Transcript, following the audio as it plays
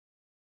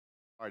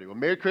All right, well,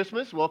 Merry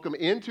Christmas. Welcome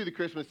into the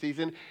Christmas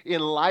season.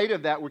 In light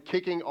of that, we're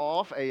kicking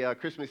off a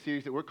Christmas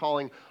series that we're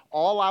calling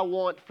All I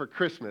Want for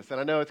Christmas. And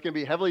I know it's going to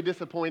be heavily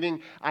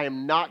disappointing. I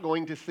am not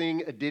going to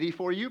sing a ditty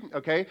for you,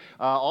 okay?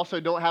 Also,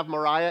 don't have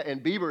Mariah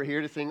and Bieber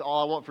here to sing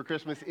All I Want for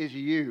Christmas Is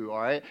You,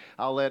 all right?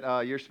 I'll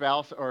let your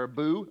spouse or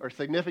boo or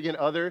significant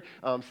other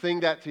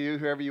sing that to you,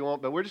 whoever you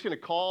want. But we're just going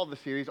to call the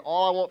series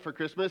All I Want for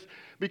Christmas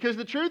because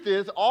the truth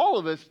is, all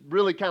of us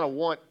really kind of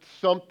want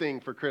something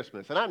for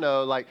Christmas. And I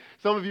know, like,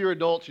 some of you are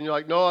adults and you're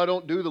like, no, I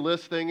don't do the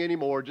list thing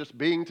anymore. Just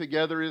being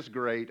together is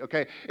great,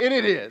 okay? And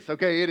it is,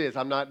 okay? It is.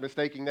 I'm not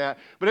mistaking that.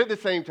 But at the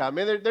same time,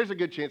 man, there's a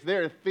good chance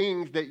there are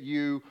things that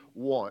you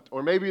want.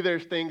 Or maybe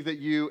there's things that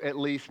you at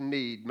least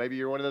need. Maybe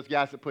you're one of those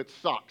guys that puts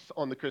socks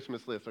on the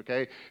Christmas list,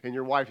 okay? And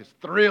your wife is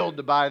thrilled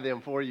to buy them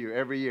for you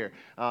every year.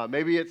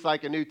 Maybe it's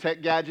like a new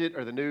tech gadget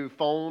or the new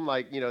phone,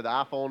 like, the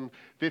iPhone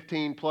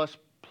 15 Plus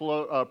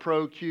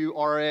Pro Q,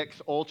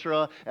 RX,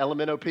 Ultra,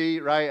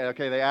 LMNOP, right?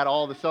 Okay, they add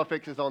all the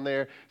suffixes on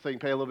there so you can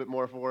pay a little bit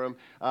more for them.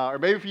 Or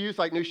maybe for you, it's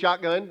like new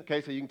shotgun,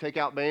 okay, so you can take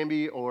out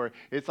Bambi, or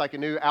it's like a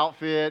new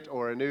outfit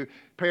or a new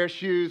pair of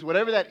shoes,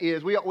 whatever that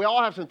is. We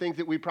all have some things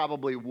that we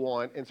probably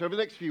want. And so over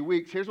the next few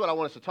weeks, here's what I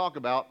want us to talk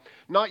about.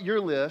 Not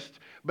your list,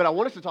 but I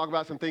want us to talk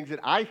about some things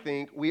that I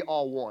think we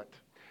all want.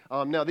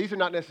 Now, these are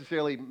not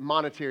necessarily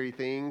monetary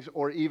things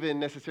or even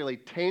necessarily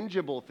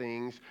tangible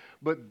things,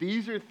 but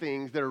these are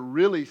things that are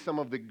really some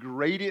of the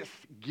greatest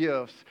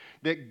gifts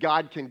that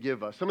God can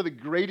give us. Some of the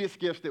greatest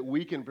gifts that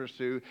we can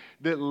pursue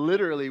that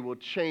literally will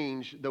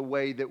change the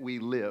way that we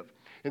live.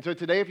 And so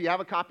today, if you have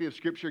a copy of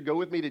Scripture, go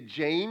with me to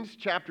James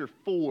chapter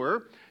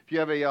 4. If you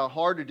have a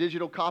hard or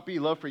digital copy,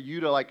 I'd love for you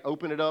to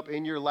open it up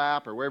in your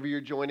lap or wherever you're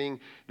joining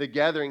the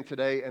gathering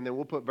today, and then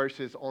we'll put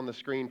verses on the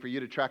screen for you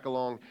to track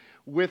along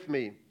with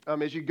me.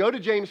 As you go to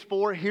James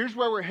 4, here's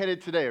where we're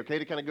headed today, okay,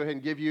 to kind of go ahead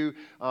and give you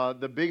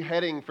the big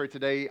heading for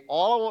today.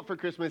 All I want for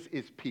Christmas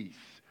is peace.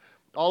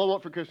 All I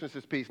want for Christmas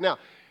is peace. Now,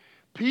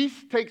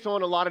 peace takes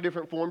on a lot of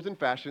different forms and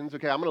fashions,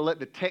 okay? I'm going to let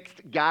the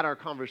text guide our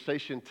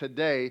conversation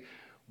today.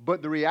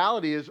 But the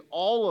reality is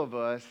all of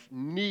us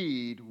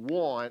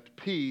want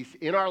peace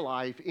in our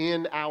life,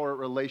 in our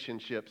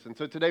relationships. And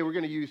so today we're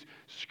going to use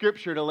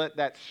Scripture to let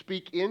that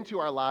speak into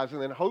our lives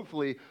and then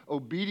hopefully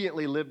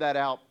obediently live that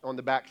out on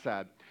the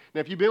backside. Now,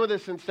 if you've been with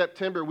us since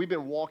September, we've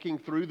been walking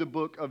through the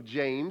book of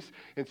James.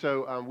 And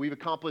so we've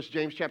accomplished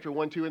James chapter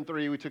 1, 2, and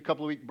 3. We took a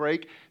couple of week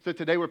break. So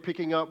today we're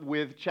picking up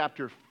with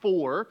chapter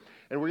 4.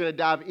 And we're going to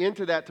dive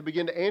into that to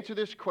begin to answer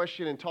this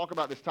question and talk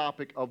about this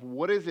topic of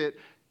what does it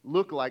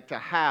look like to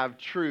have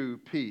true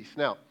peace.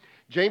 Now,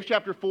 James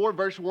chapter 4,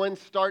 verse 1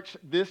 starts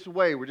this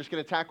way. We're just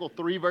going to tackle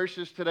 3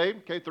 verses today.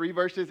 Okay, 3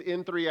 verses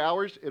in 3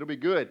 hours. It'll be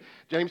good.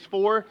 James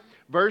 4,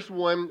 verse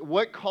 1,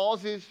 what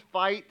causes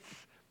fights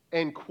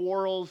and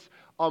quarrels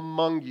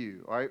among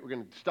you? All right, we're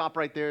going to stop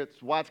right there.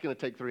 It's why it's going to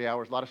take 3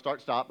 hours. A lot of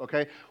start-stop,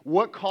 okay?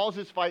 What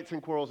causes fights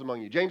and quarrels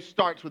among you? James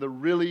starts with a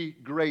really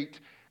great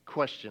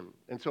question.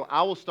 And so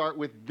I will start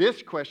with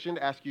this question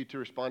to ask you to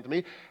respond to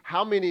me.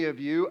 How many of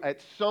you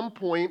at some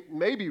point,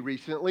 maybe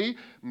recently,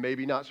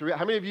 maybe not so,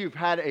 how many of you have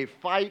had a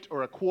fight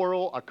or a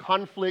quarrel, a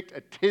conflict,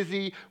 a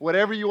tizzy,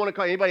 whatever you want to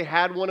call it? Anybody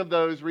had one of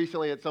those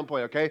recently at some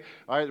point, okay?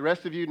 All right, the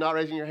rest of you not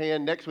raising your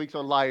hand, next week's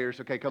on liars,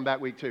 okay? Come back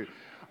week 2.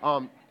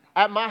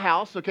 At my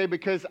house, okay,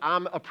 because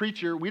I'm a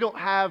preacher, we don't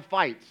have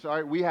fights, all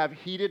right? We have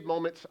heated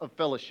moments of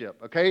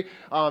fellowship, okay?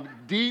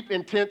 Deep,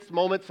 intense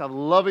moments of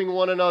loving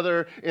one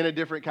another in a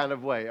different kind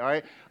of way, all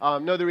right?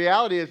 No, the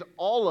reality is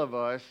all of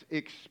us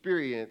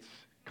experience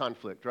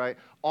conflict, right?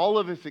 All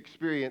of us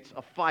experience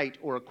a fight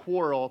or a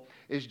quarrel,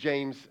 as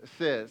James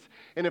says.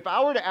 And if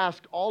I were to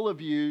ask all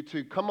of you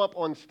to come up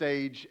on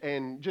stage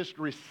and just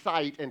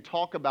recite and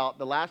talk about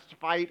the last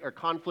fight or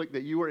conflict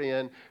that you were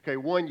in, okay,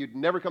 one, you'd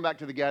never come back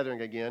to the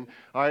gathering again,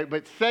 all right?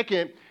 But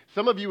second,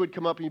 some of you would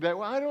come up and you'd be like,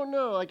 well, I don't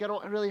know, I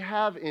don't really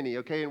have any,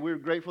 okay? And we're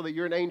grateful that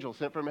you're an angel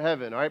sent from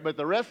heaven, all right? But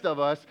the rest of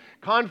us,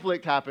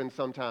 conflict happens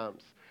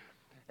sometimes.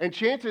 And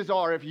chances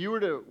are, if you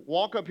were to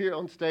walk up here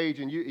on stage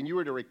and you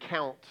were to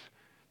recount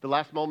the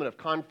last moment of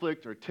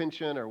conflict or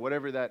tension or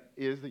whatever that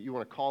is that you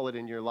want to call it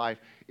in your life,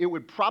 it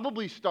would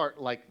probably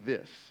start like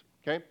this,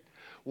 okay?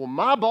 Well,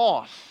 my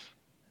boss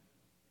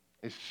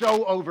is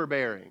so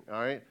overbearing, all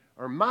right?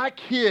 Or my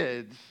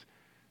kids,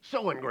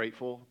 so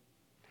ungrateful.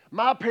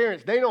 My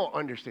parents, they don't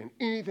understand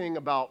anything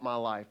about my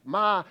life.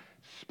 My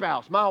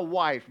spouse, my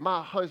wife,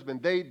 my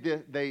husband, they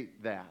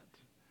that.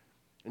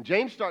 And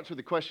James starts with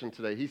a question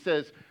today. He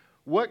says,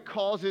 what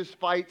causes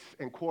fights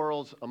and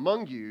quarrels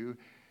among you?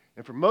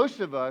 And for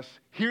most of us,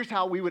 here's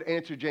how we would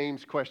answer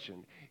James'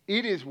 question.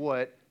 It is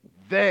what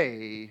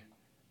they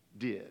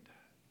did.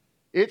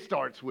 It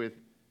starts with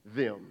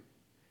them.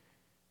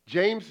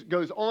 James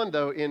goes on,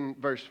 though, in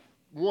verse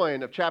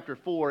 1 of chapter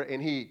 4,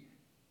 and he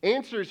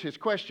answers his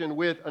question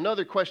with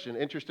another question,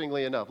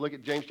 interestingly enough. Look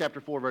at James chapter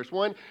 4, verse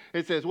 1.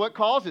 It says, what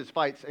causes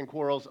fights and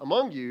quarrels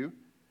among you?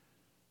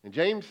 And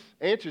James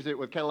answers it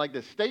with kind of like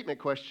this statement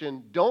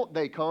question, don't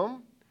they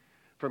come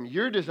from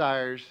your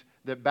desires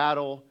that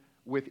battle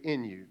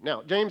within you.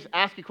 Now, James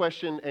asks a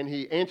question and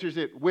he answers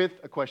it with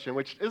a question,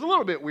 which is a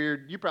little bit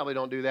weird. You probably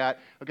don't do that.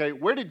 Okay,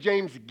 where did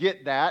James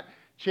get that?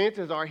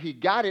 Chances are he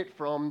got it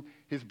from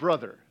his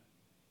brother.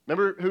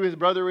 Remember who his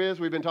brother is?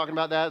 We've been talking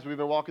about that as we've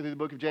been walking through the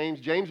book of James.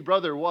 James'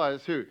 brother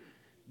was who?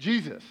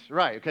 Jesus,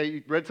 right, okay,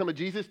 you read some of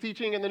Jesus'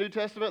 teaching in the New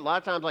Testament. A lot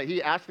of times, like,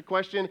 he asked the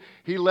question,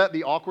 he let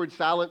the awkward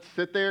silence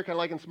sit there, kind of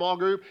like in small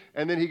group,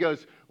 and then he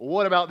goes, well,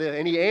 what about this?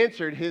 And he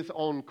answered his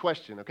own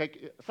question,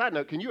 okay? Side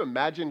note, can you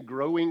imagine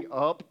growing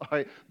up,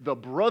 right, the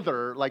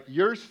brother, like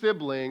your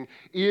sibling,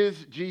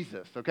 is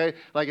Jesus, okay?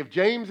 Like, if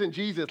James and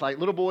Jesus, like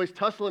little boys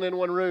tussling in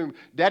one room,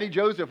 Daddy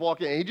Joseph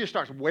walked in, and he just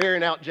starts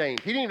wearing out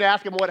James. He didn't even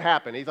ask him what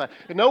happened. He's like,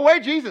 no way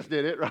Jesus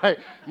did it, right?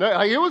 No,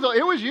 like, it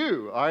was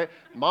you, all right?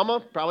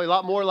 Mama, probably a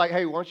lot more like,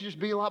 hey, why don't you just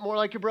be a lot more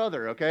like your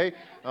brother, okay?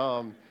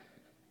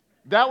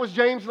 That was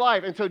James'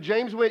 life. And so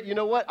James went, you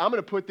know what? I'm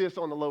going to put this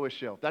on the lowest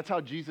shelf. That's how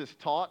Jesus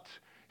taught.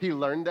 He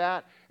learned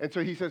that. And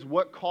so he says,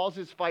 what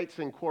causes fights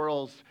and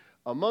quarrels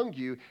among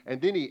you? And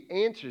then he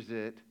answers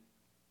it,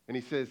 and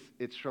he says,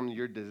 it's from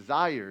your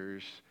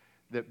desires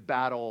that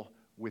battle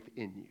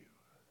within you.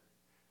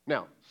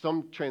 Now,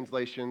 some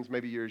translations,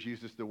 maybe yours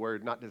uses the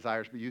word, not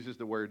desires, but uses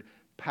the word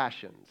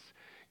passions.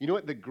 You know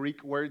what the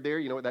Greek word there,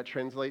 you know what that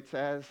translates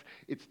as?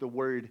 It's the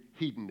word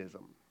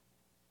hedonism.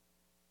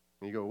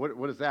 And you go,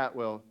 what is that?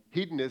 Well,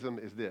 hedonism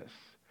is this.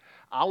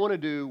 I want to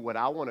do what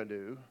I want to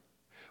do,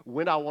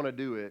 when I want to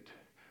do it,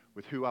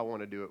 with who I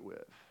want to do it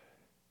with.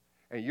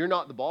 And you're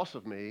not the boss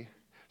of me,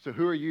 so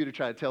who are you to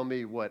try to tell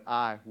me what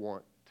I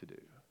want to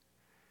do?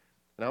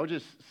 And I would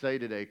just say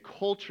today,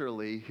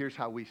 culturally, here's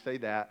how we say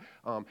that.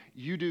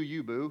 You do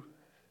you, boo.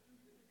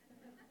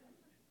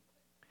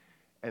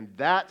 And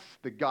that's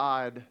the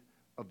God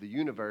of the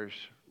universe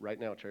right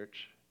now,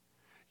 church.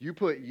 You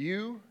put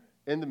you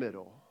in the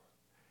middle,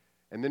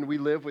 and then we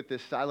live with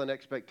this silent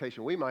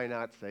expectation. We might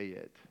not say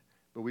it,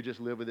 but we just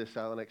live with this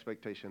silent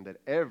expectation that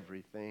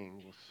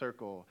everything will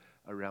circle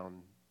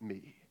around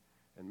me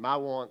and my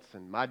wants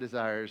and my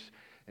desires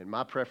and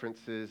my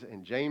preferences.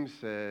 And James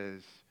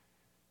says,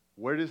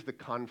 where does the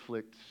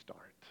conflict start?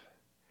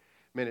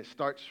 Man, it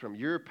starts from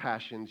your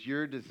passions,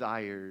 your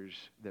desires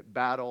that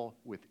battle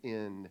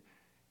within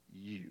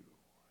you.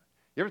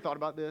 You ever thought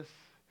about this?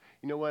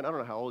 You know what? I don't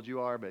know how old you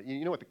are, but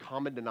you know what the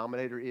common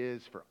denominator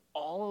is for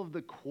all of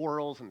the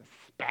quarrels and the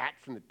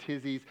spats and the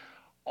tizzies,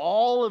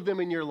 all of them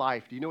in your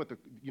life. Do you know what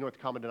the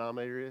common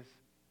denominator is?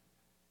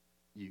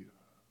 You.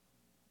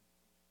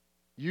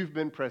 You've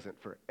been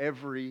present for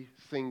every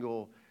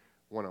single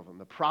one of them.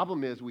 The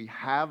problem is we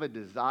have a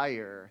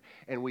desire,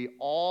 and we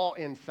all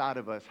inside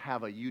of us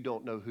have a you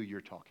don't know who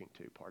you're talking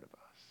to part of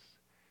us.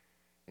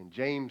 And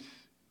James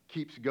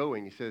keeps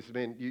going. He says,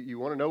 man, you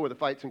want to know where the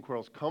fights and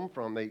quarrels come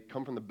from? They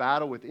come from the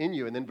battle within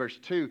you. And then verse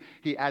 2,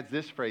 he adds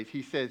this phrase.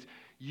 He says,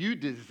 you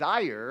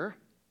desire,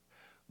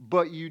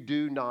 but you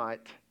do not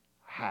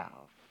have.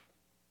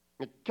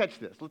 Now, catch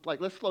this.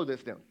 Let's slow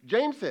this down.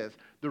 James says,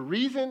 the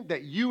reason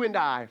that you and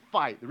I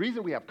fight, the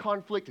reason we have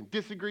conflict and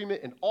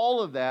disagreement and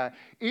all of that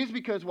is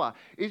because why?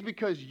 Is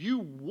because you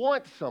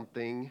want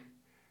something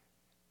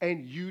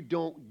and you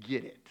don't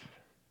get it.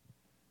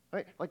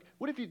 Right? Like,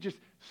 what if you just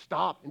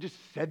stopped and just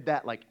said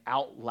that like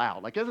out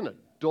loud, like as an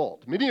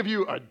adult? Many of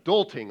you are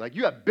adulting, like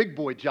you have big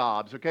boy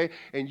jobs, okay?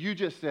 And you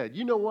just said,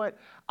 you know what?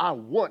 I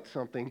want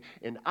something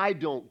and I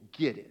don't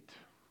get it.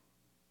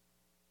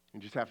 You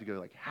just have to go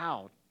like,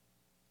 how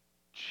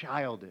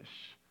childish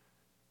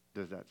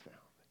does that sound?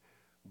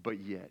 But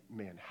yet,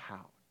 man,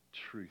 how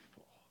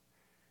truthful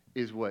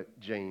is what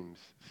James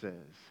says.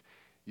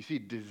 You see,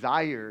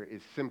 desire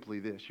is simply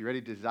this. You ready?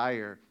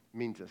 Desire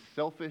means a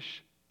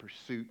selfish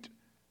pursuit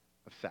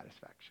of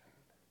satisfaction.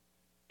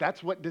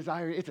 That's what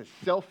desire is. It's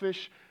a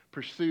selfish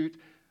pursuit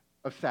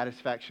of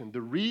satisfaction.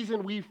 The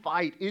reason we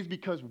fight is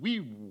because we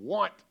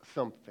want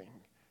something,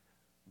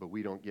 but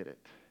we don't get it.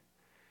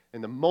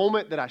 And the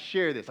moment that I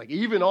share this, like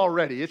even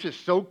already, it's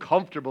just so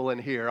comfortable in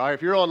here. All right,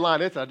 if you're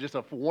online, it's just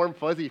a warm,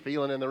 fuzzy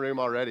feeling in the room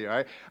already. All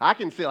right, I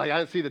can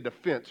see the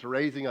defense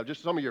raising up.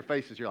 Just some of your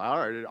faces, you're like, all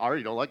right, I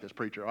already don't like this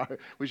preacher. All right,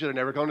 we should have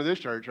never come to this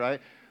church,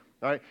 right?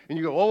 All right, and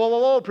you go,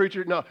 whoa,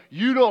 preacher. No,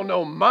 you don't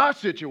know my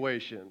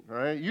situation. All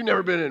right, you've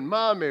never been in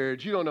my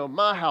marriage. You don't know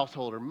my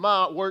household or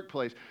my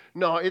workplace.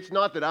 No, it's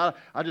not that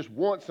I just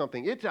want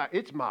something.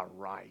 It's my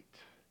right.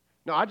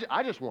 No,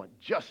 I just want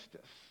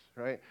justice.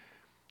 Right.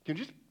 Can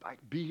you just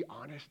be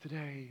honest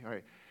today? All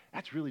right,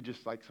 that's really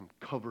just like some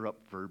cover-up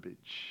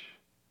verbiage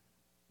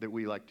that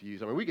we like to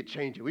use. I mean, we could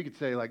change it. We could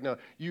say like, no,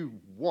 you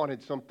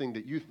wanted something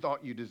that you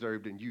thought you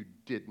deserved and you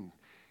didn't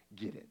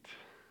get it.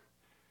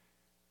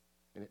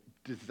 And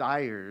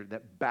desire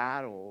that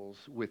battles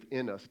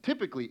within us.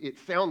 Typically, it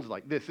sounds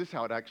like this. This is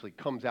how it actually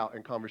comes out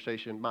in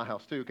conversation in my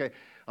house too, okay?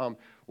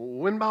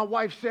 When my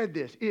wife said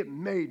this, it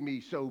made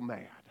me so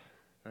mad.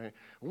 Right?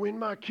 When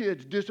my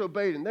kids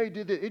disobeyed and they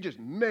did this, it just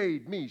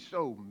made me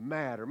so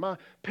mad. Or my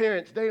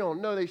parents, they don't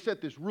know. They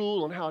set this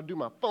rule on how I do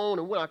my phone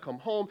and when I come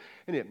home,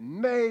 and it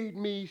made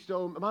me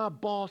so. My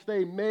boss,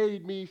 they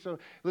made me so.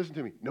 Listen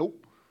to me.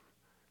 Nope.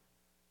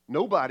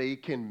 Nobody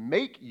can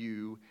make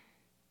you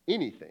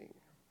anything.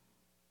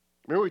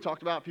 Remember we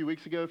talked about a few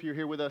weeks ago, if you're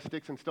here with us,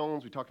 sticks and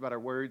stones, we talked about our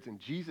words, and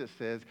Jesus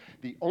says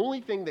the only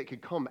thing that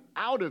could come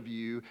out of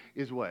you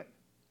is what?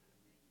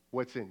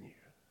 What's in you.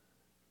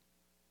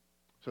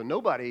 So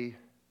nobody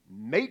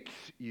makes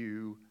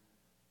you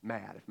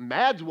mad. If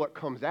mad's what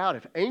comes out,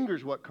 if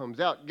anger's what comes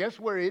out, guess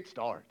where it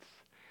starts?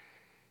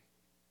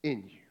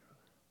 In you.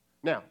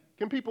 Now,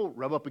 can people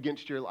rub up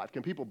against your life?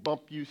 Can people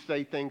bump you,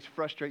 say things,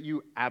 frustrate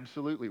you?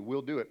 Absolutely.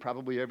 We'll do it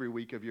probably every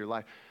week of your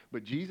life.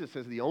 But Jesus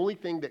says the only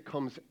thing that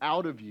comes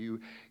out of you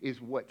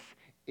is what's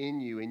in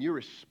you. And you're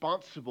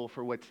responsible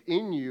for what's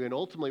in you and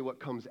ultimately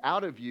what comes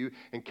out of you.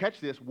 And catch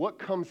this, what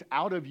comes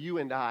out of you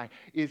and I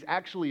is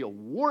actually a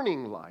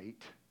warning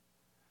light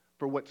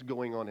for what's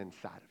going on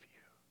inside of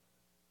you.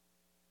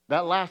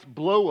 That last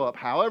blow up,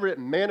 however it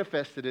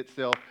manifested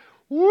itself,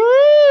 woo!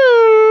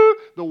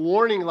 The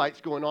warning light's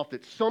going off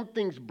that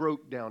something's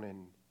broke down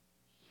in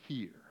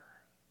here.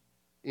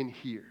 In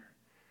here.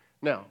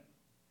 Now,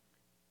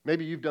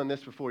 maybe you've done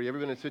this before. You ever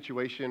been in a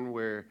situation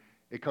where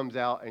it comes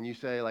out and you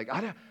say, like,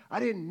 I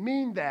didn't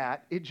mean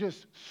that. It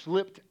just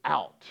slipped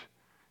out.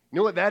 You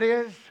know what that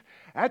is?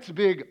 That's a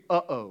big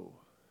uh-oh.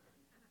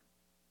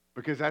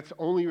 Because that's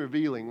only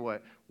revealing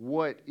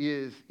what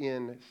is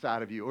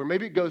inside of you. Or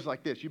maybe it goes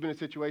like this. You've been in a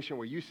situation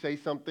where you say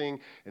something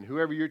and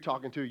whoever you're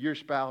talking to, your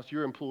spouse,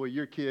 your employee,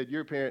 your kid,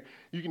 your parent,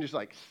 you can just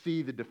like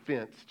see the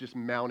defense just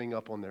mounting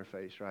up on their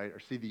face, right? Or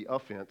see the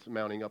offense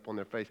mounting up on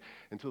their face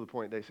until the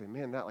point they say,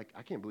 man,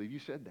 I can't believe you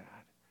said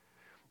that.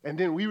 And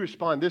then we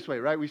respond this way,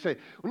 right? We say,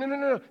 well,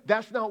 no,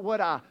 that's not what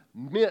I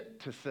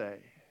meant to say.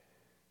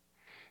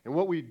 And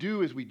what we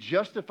do is we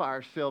justify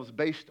ourselves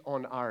based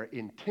on our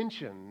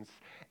intentions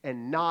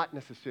and not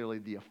necessarily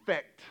the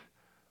effect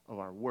of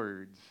our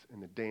words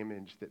and the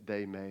damage that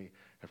they may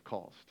have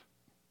caused.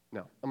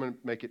 Now, I'm going to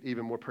make it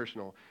even more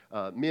personal.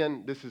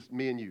 Men, this is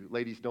me and you.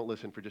 Ladies, don't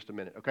listen for just a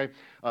minute, okay?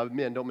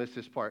 Men, don't miss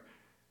this part.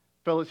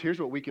 Fellas, here's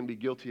what we can be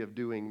guilty of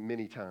doing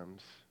many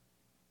times.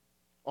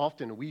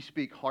 Often we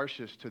speak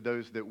harshest to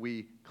those that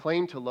we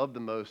claim to love the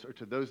most or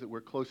to those that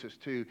we're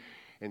closest to.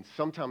 And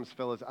sometimes,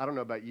 fellas, I don't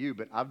know about you,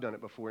 but I've done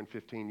it before in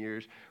 15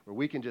 years, where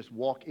we can just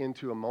walk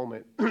into a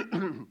moment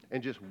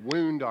and just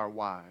wound our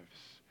wives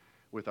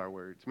with our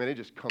words. Man, it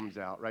just comes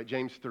out, right?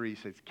 James 3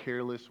 says,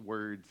 careless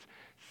words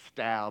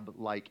stab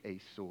like a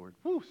sword.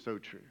 Whew, so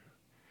true.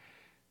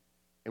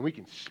 And we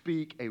can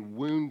speak a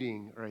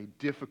wounding or a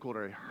difficult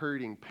or a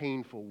hurting,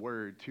 painful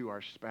word to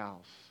our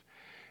spouse.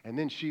 And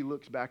then she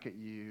looks back at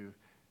you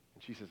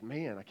and she says,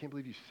 man, I can't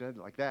believe you said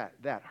it like that.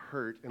 That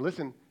hurt. And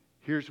listen,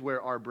 here's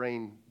where our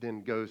brain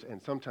then goes,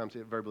 and sometimes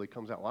it verbally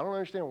comes out. Well, I don't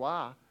understand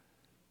why.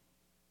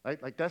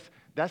 Right? Like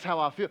that's how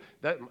I feel.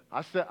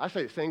 I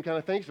say the same kind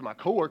of things to my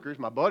coworkers,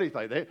 my buddies.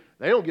 Like they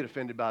don't get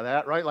offended by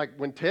that, right? Like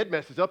when Ted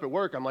messes up at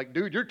work, I'm like,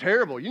 dude, you're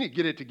terrible. You need to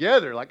get it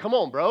together. Like, come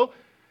on, bro.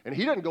 And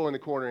he doesn't go in the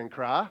corner and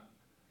cry.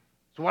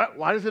 So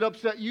why does it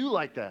upset you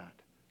like that?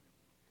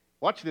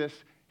 Watch this.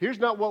 Here's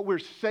not what we're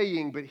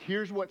saying, but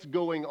here's what's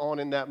going on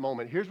in that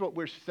moment. Here's what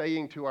we're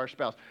saying to our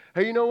spouse.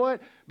 Hey, you know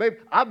what? Babe,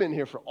 I've been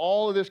here for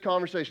all of this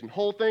conversation.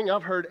 Whole thing,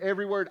 I've heard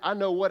every word. I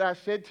know what I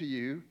said to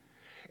you.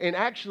 And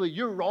actually,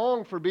 you're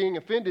wrong for being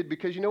offended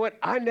because you know what?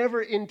 I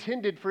never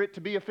intended for it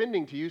to be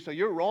offending to you, so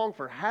you're wrong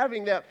for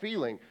having that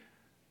feeling.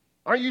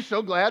 Aren't you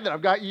so glad that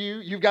I've got you,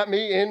 you've got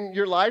me in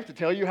your life to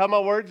tell you how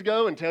my words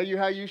go and tell you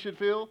how you should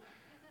feel?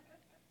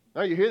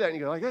 Now you hear that and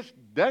you go, like,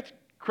 that's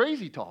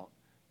crazy talk.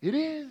 It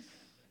is.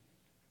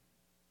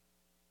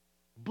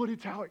 But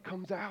it's how it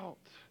comes out.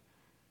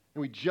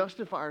 And we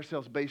justify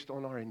ourselves based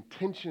on our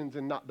intentions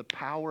and not the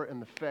power and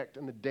the effect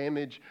and the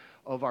damage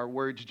of our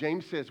words.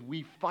 James says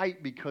we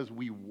fight because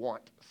we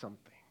want something,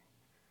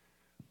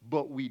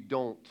 but we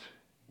don't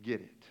get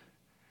it.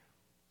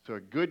 So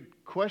a good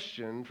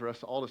question for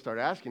us all to start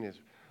asking is,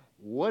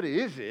 what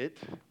is it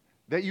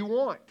that you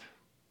want?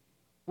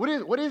 What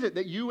is it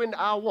that you and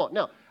I want?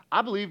 Now,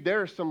 I believe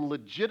there are some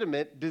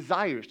legitimate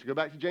desires. To go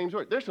back to James'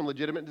 word, there's some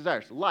legitimate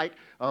desires. Like,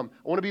 I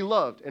want to be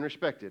loved and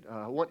respected.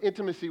 I want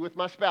intimacy with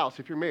my spouse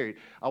if you're married.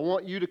 I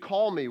want you to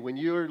call me when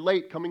you're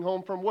late coming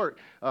home from work.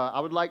 I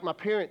would like my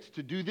parents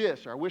to do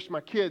this, or I wish my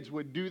kids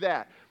would do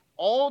that.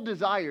 All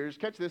desires,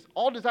 catch this,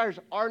 all desires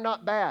are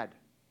not bad.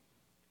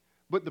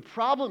 But the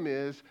problem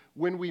is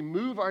when we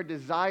move our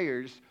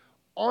desires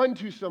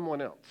onto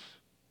someone else,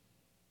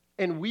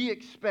 and we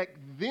expect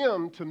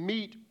them to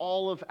meet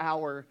all of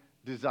our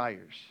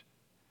desires.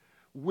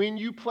 When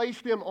you place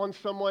them on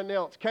someone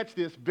else, catch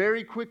this,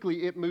 very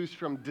quickly it moves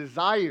from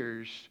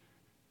desires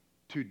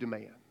to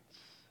demands.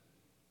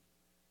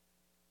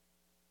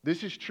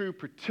 This is true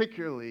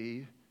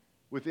particularly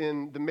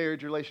within the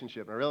marriage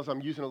relationship. And I realize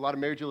I'm using a lot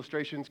of marriage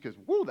illustrations because,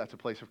 that's a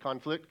place of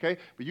conflict,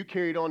 okay? But you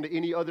carry it on to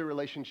any other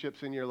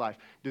relationships in your life.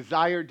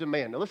 Desire,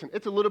 demand. Now listen,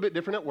 it's a little bit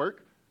different at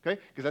work,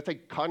 okay? Because that's a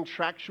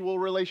contractual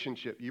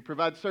relationship. You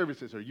provide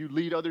services or you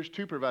lead others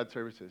to provide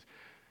services.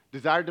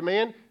 Desire,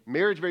 demand,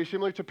 marriage very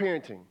similar to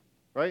parenting,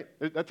 right?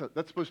 That's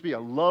supposed to be a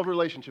love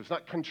relationship. It's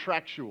not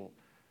contractual.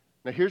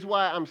 Now, here's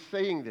why I'm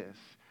saying this.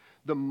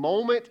 The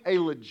moment a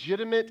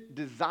legitimate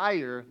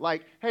desire,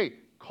 like, hey,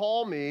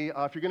 call me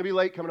if you're going to be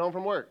late coming home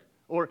from work,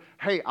 Or,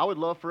 hey, I would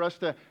love for us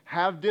to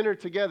have dinner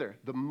together.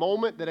 The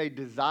moment that a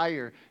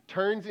desire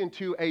turns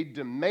into a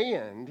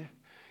demand,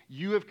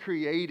 you have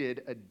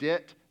created a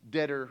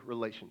debt-debtor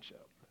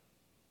relationship.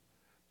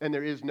 And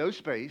there is no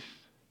space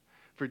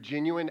for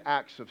genuine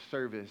acts of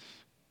service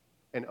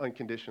and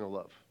unconditional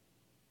love.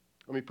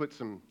 Let me put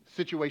some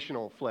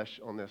situational flesh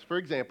on this. For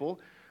example,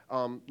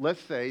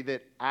 let's say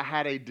that I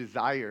had a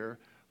desire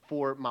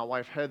for my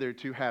wife Heather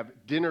to have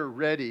dinner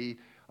ready,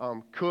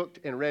 cooked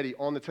and ready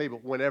on the table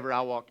whenever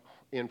I walk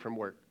in from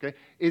work. Okay?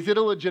 Is it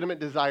a legitimate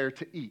desire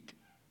to eat?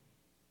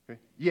 Okay?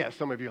 Yes,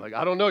 some of you are like,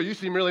 I don't know, you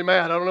seem really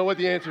mad. I don't know what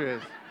the answer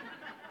is.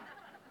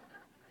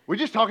 We're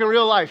just talking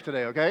real life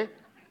today, okay?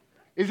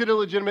 Is it a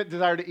legitimate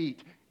desire to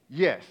eat?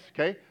 Yes,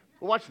 okay?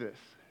 Well, watch this.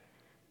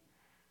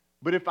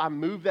 But if I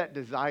move that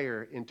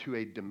desire into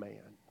a demand,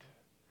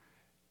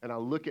 and I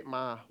look at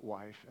my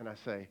wife and I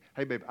say,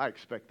 hey, babe, I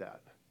expect that.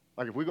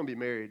 Like, if we're going to be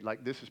married,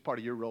 like, this is part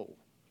of your role.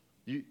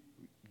 You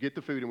get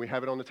the food and we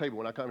have it on the table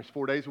when I come. It's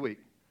 4 days a week.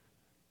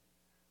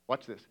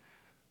 Watch this.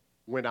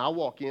 When I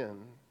walk in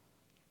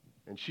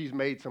and she's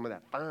made some of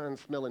that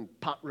fine-smelling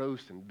pot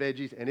roast and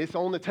veggies and it's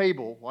on the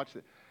table, watch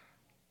this.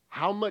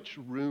 How much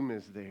room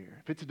is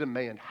there? If it's a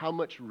demand, how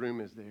much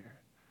room is there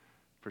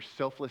for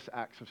selfless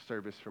acts of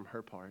service from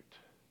her part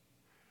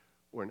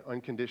or an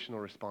unconditional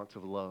response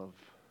of love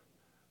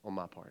on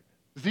my part?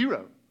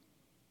 Zero.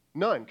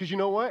 None. Because you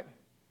know what?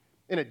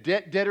 In a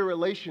debt-debtor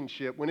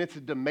relationship, when it's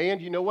a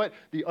demand, you know what?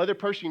 The other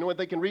person, you know what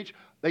they can reach?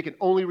 They can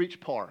only reach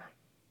par.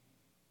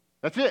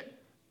 That's it.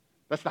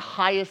 That's the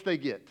highest they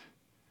get.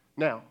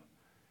 Now,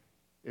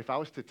 if I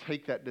was to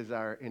take that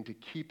desire and to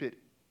keep it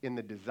in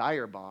the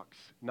desire box,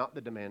 not the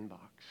demand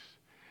box,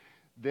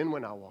 then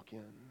when I walk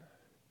in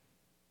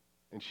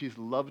and she's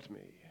loved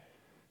me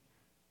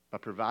by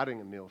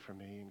providing a meal for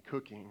me and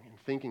cooking and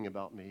thinking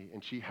about me,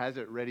 and she has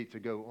it ready to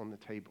go on the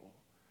table,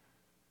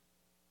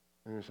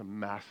 and there's a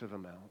massive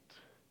amount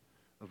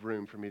of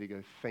room for me to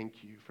go,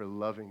 thank you for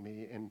loving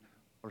me, and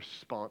a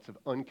response of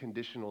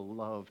unconditional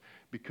love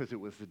because it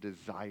was a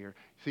desire.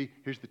 See,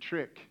 here's the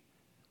trick.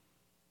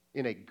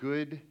 In a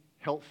good,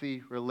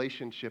 healthy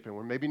relationship, and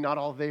we're maybe not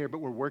all there, but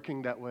we're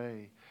working that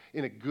way.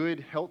 In a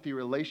good, healthy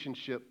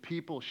relationship,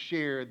 people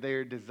share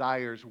their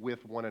desires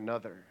with one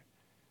another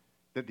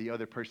that the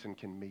other person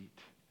can meet.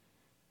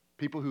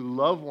 People who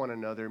love one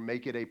another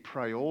make it a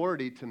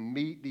priority to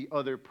meet the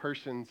other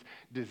person's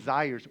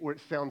desires. Or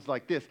it sounds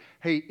like this: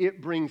 hey,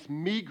 it brings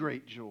me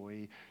great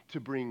joy to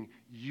bring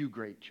you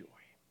great joy.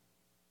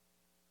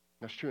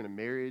 That's true in a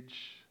marriage.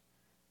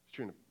 It's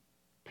true in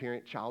a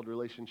parent-child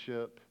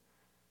relationship.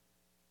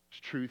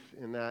 There's truth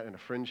in that in a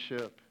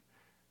friendship.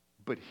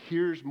 But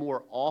here's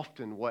more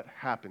often what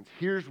happens.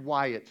 Here's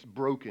why it's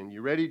broken.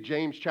 You ready?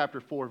 James chapter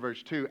 4,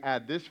 verse 2,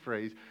 add this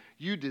phrase: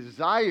 you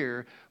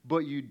desire, but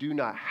you do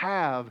not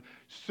have,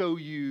 so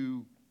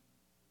you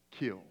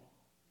kill.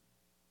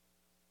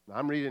 Now,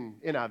 I'm reading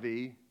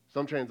NIV.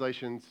 Some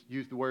translations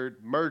use the word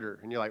murder.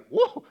 And you're like,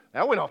 whoa,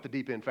 that went off the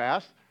deep end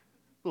fast.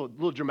 A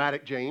little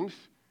dramatic, James.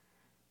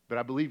 But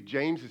I believe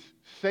James is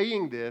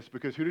saying this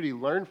because who did he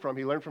learn from?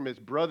 He learned from his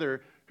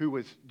brother, who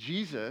was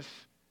Jesus.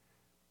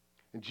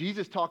 And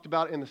Jesus talked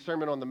about in the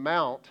Sermon on the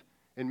Mount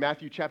in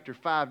Matthew chapter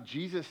 5,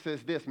 Jesus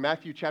says this,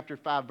 Matthew chapter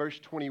 5, verse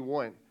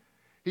 21.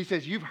 He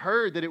says, you've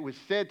heard that it was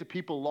said to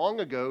people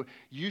long ago,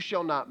 you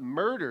shall not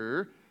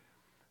murder,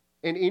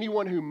 and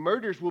anyone who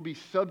murders will be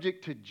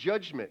subject to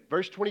judgment.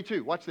 Verse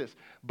 22, watch this.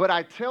 But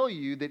I tell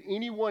you that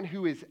anyone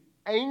who is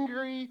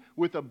angry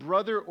with a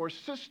brother or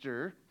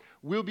sister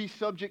will be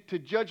subject to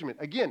judgment.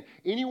 Again,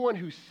 anyone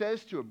who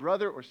says to a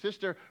brother or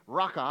sister,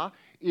 raka,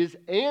 is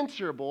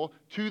answerable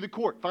to the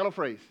court. Final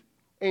phrase.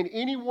 And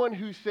anyone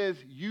who says,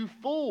 you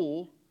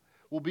fool,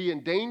 will be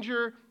in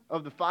danger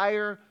of the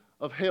fire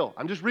of hell.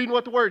 I'm just reading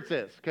what the word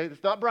says, okay?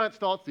 It's not Bryant's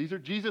thoughts. These are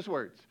Jesus'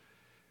 words.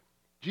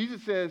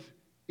 Jesus says,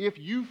 if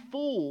you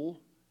fool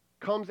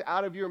comes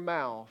out of your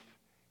mouth,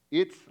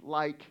 it's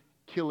like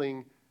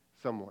killing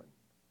someone.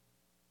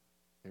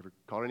 Ever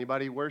called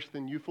anybody worse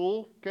than you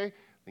fool? Okay?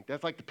 I think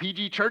that's like the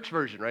PG church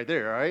version right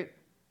there, all right?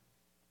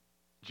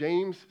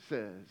 James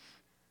says,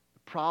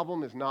 the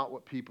problem is not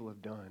what people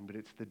have done, but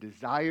it's the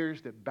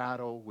desires that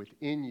battle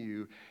within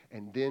you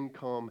and then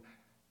come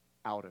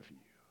out of you.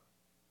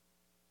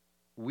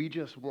 We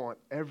just want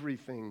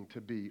everything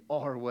to be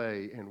our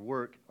way and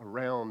work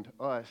around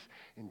us.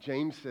 And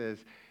James says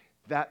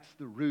that's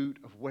the root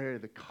of where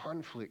the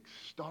conflict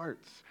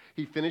starts.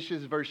 He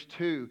finishes verse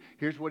 2.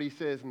 Here's what he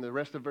says in the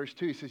rest of verse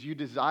 2. He says, you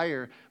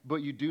desire, but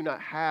you do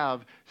not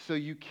have, so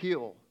you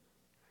kill.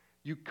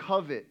 You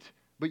covet,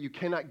 but you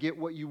cannot get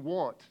what you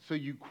want, so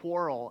you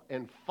quarrel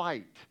and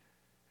fight.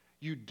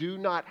 You do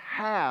not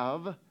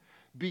have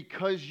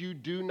because you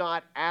do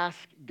not ask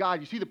God.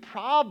 You see, the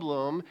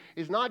problem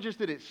is not just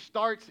that it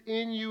starts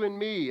in you and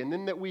me, and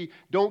then that we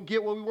don't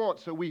get what we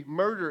want, so we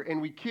murder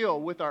and we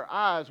kill with our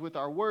eyes, with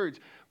our words,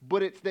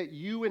 but it's that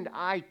you and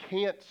I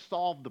can't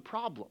solve the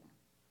problem.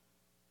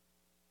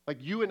 Like,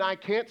 you and I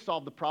can't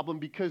solve the problem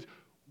because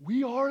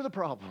we are the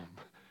problem.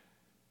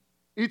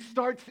 It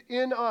starts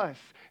in us.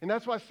 And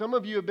that's why some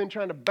of you have been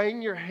trying to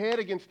bang your head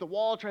against the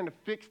wall, trying to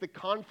fix the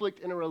conflict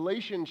in a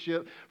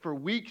relationship for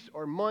weeks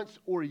or months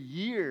or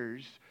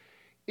years.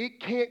 It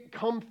can't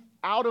come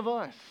out of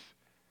us.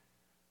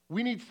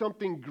 We need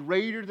something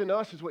greater than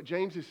us, is what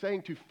James is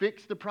saying, to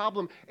fix the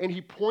problem. And he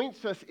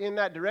points us in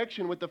that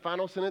direction with the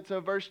final sentence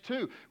of verse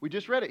 2. We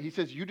just read it. He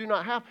says, you do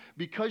not have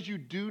because you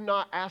do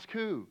not ask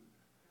who?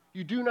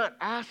 You do not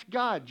ask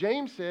God.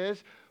 James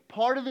says,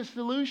 part of the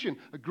solution,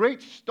 a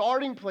great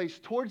starting place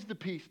towards the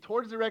peace,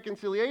 towards the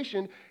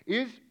reconciliation,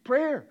 is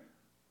prayer.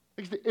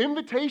 It's the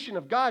invitation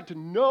of God to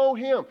know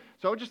Him.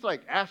 So I would just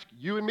ask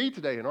you and me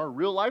today in our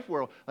real life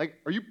world,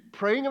 are you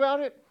praying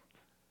about it?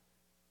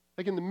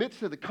 In the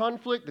midst of the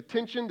conflict, the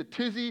tension, the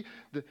tizzy,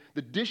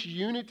 the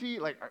disunity,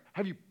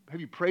 have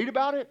you prayed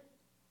about it?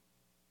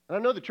 And I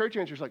know the church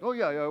answer is oh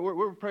yeah,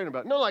 we're praying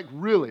about it. No,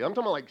 really. I'm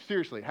talking about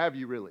seriously, have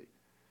you really?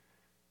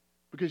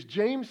 Because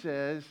James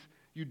says,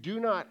 you do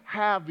not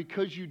have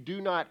because you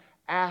do not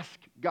ask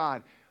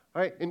God.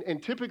 All right?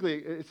 And typically,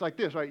 it's like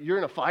this, right? You're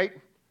in a fight,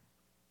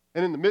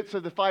 and in the midst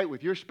of the fight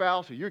with your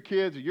spouse or your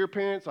kids or your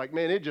parents,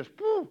 man, it just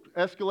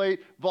escalate,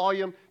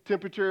 volume,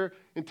 temperature,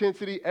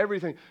 intensity,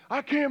 everything.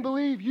 I can't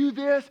believe you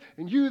this,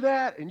 and you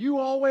that, and you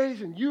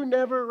always, and you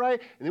never,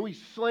 right? And then we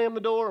slam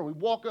the door, and we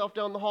walk off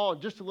down the hall,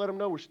 and just to let them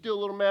know we're still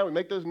a little mad, we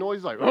make those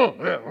noises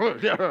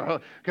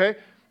okay?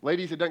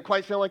 Ladies, it doesn't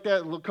quite sound like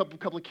that, a little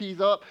couple of keys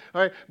up,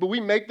 all right? But we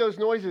make those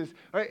noises,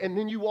 all right? And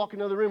then you walk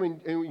in another room,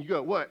 and you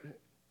go, what?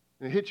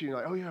 And it hits you, and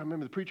you're oh yeah, I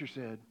remember the preacher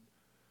said,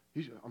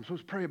 I'm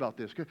supposed to pray about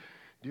this.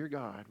 Dear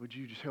God, would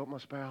you just help my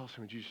spouse,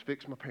 and would you just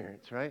fix my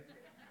parents, right?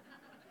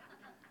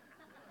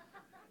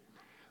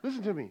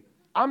 Listen to me.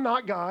 I'm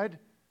not God,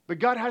 but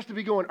God has to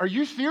be going, are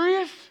you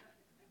serious?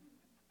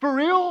 For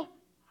real?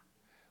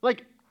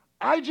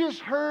 I just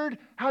heard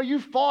how you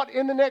fought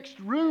in the next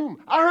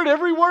room. I heard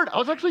every word. I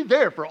was actually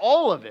there for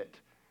all of it.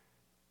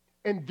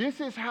 And this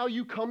is how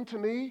you come to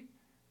me?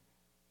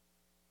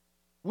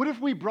 What if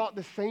we brought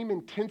the same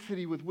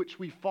intensity with which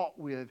we fought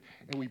with,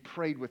 and we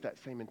prayed with that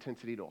same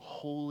intensity to a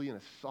holy and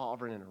a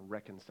sovereign and a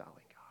reconciling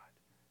God?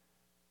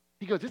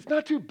 He goes, it's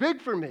not too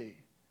big for me.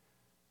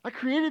 I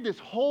created this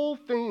whole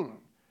thing.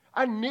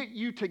 I knit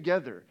you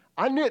together.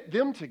 I knit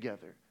them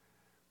together.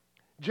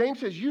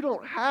 James says, you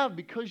don't have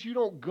because you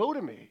don't go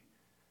to me.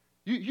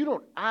 You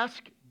don't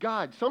ask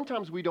God.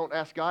 Sometimes we don't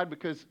ask God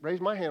because,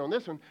 raise my hand on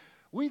this one,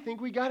 we think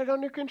we got it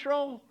under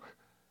control.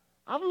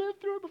 I've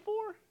lived through it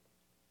before.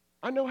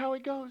 I know how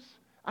it goes.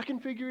 I can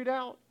figure it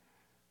out.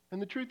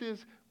 And the truth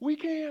is, we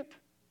can't.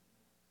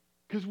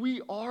 Because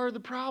we are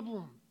the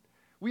problem.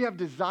 We have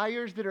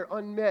desires that are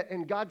unmet,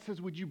 and God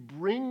says, would you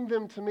bring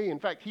them to me? In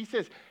fact, He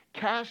says,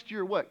 cast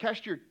your what?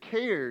 Cast your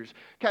cares,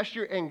 cast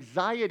your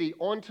anxiety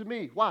onto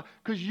me. Why?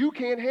 Because you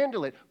can't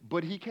handle it,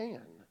 but He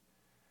can.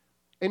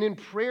 And in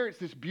prayer, it's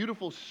this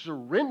beautiful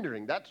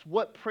surrendering. That's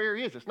what prayer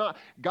is. It's not,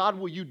 God,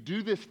 will you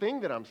do this thing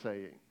that I'm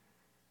saying?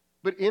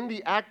 But in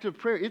the act of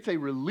prayer, it's a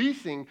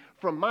releasing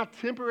from my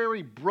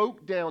temporary,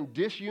 broke down,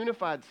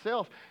 disunified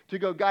self to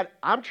go, God,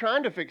 I'm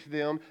trying to fix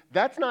them.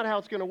 That's not how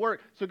it's going to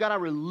work. So, God, I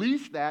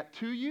release that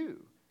to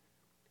you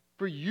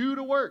for you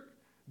to work.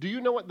 Do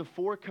you know what the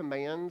 4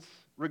 commands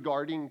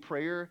regarding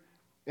prayer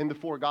in the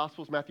 4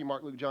 Gospels, Matthew,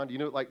 Mark, Luke, John, do you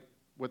know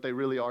what they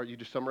really are? You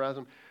just summarize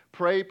them.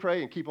 Pray,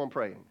 pray, and keep on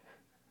praying.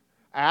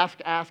 Ask,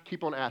 ask,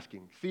 keep on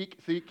asking. Seek,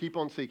 seek, keep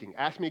on seeking.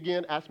 Ask me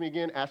again, ask me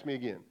again, ask me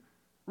again.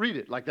 Read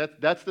it.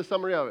 That's the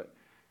summary of it.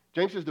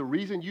 James says the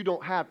reason you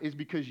don't have is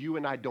because you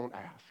and I don't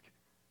ask.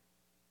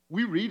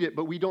 We read it,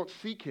 but we don't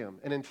seek Him.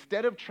 And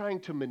instead of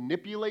trying to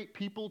manipulate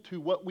people to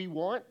what we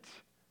want,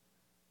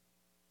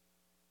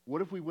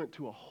 what if we went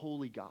to a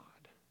holy God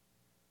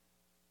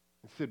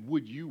and said,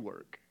 would you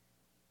work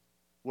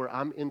where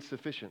I'm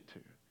insufficient to?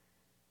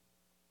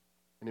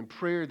 And in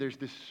prayer, there's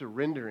this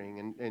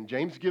surrendering. And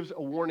James gives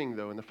a warning,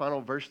 though, in the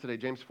final verse today,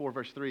 James 4,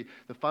 verse 3,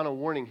 the final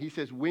warning. He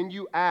says, when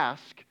you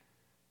ask,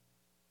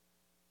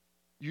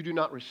 you do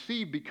not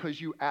receive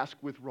because you ask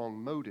with wrong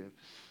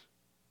motives,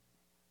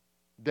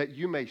 that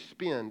you may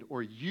spend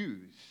or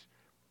use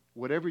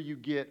whatever you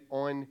get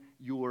on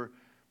your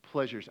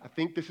pleasures. I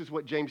think this is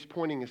what James is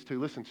pointing us to.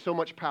 Listen, so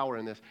much power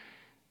in this.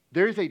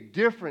 There is a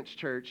difference,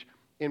 church,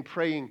 in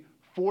praying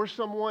for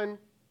someone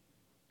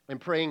and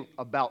praying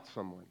about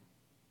someone.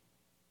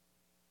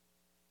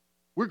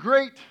 We're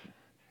great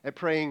at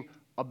praying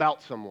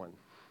about someone.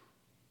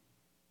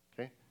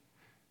 Okay?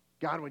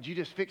 God, would you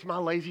just fix my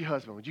lazy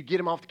husband? Would you get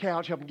him off the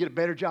couch, help him get a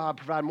better job,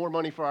 provide more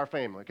money for our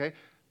family? Okay?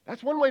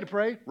 That's one way to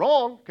pray.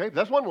 Wrong. Okay?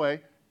 That's one way.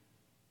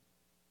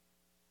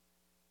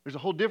 There's a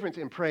whole difference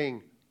in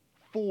praying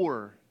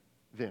for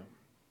them.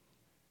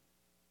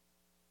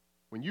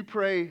 When you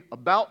pray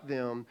about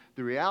them,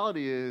 the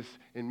reality is,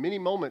 in many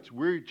moments,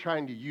 we're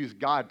trying to use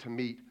God to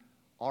meet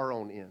our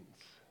own ends.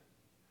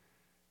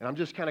 And I'm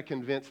just kind of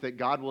convinced that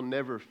God will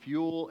never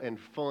fuel and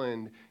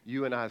fund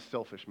you and I's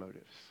selfish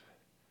motives.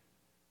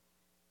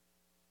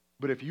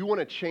 But if you want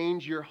to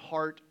change your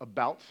heart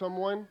about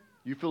someone,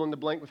 you fill in the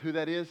blank with who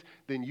that is,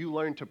 then you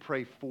learn to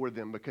pray for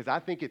them, because I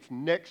think it's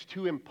next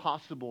to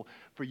impossible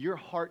for your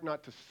heart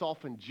not to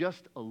soften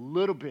just a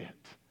little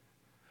bit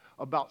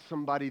about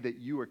somebody that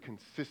you are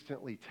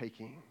consistently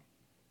taking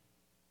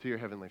to your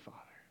Heavenly Father.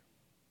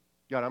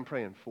 God, I'm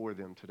praying for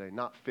them today,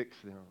 not fix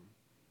them.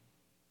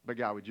 But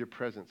God, would your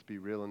presence be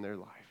real in their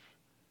life?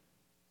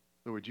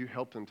 Lord, would you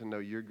help them to know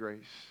your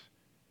grace?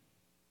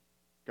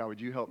 God,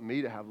 would you help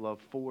me to have love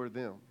for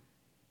them?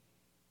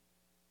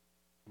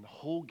 And the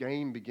whole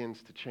game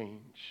begins to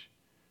change.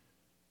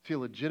 See, a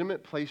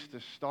legitimate place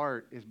to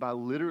start is by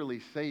literally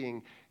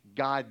saying,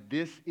 God,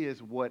 this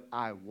is what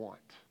I want.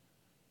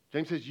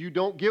 James says, you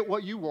don't get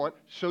what you want,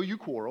 so you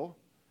quarrel.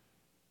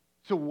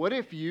 So what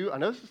if you, I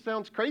know this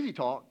sounds crazy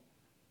talk,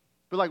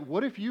 but like,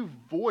 what if you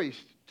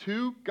voiced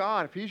to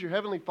God, if he's your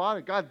Heavenly Father,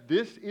 God,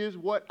 this is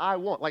what I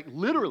want. Like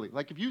literally,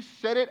 like if you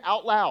said it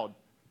out loud.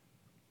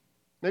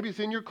 Maybe it's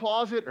in your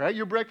closet or at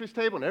your breakfast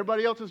table and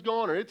everybody else is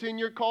gone, or it's in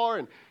your car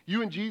and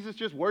you and Jesus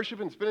just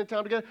worshiping and spending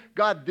time together.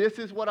 God, this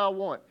is what I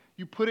want.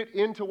 You put it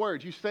into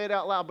words. You say it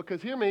out loud,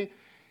 because hear me,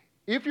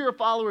 if you're a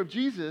follower of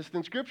Jesus,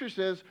 then Scripture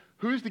says,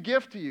 who's the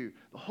gift to you?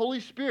 The Holy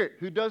Spirit,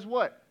 who does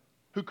what?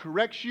 Who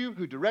corrects you,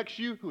 who directs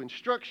you, who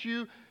instructs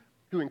you,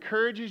 who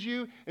encourages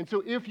you. And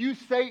so if you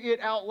say it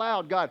out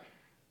loud, God,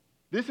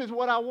 this is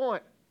what I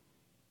want,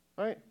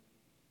 right?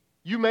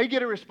 You may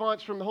get a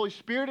response from the Holy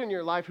Spirit in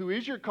your life, who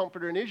is your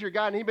comforter and is your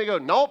guide, and he may go,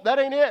 nope, that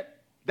ain't it.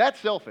 That's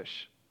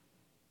selfish.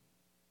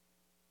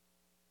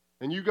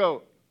 And you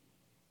go,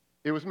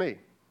 it was me.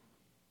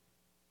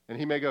 And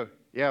he may go,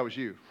 yeah, it was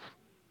you.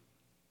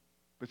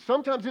 But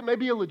sometimes it may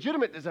be a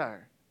legitimate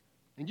desire,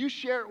 and you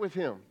share it with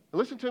him. And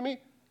listen to me,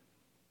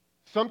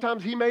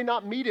 sometimes he may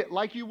not meet it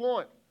like you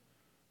want.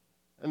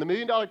 And the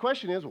million-dollar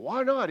question is,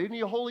 why not? Isn't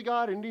he a holy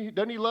God?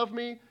 Doesn't he love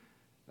me? And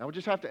I would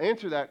just have to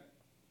answer that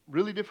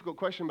really difficult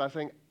question by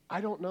saying,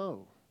 I don't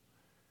know.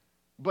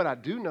 But I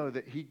do know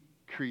that he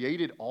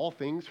created all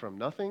things from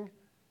nothing,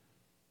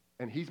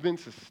 and he's been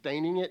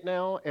sustaining it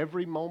now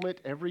every moment,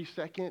 every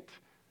second.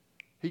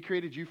 He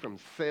created you from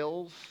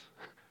cells.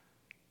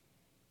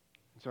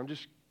 And so I'm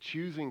just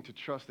choosing to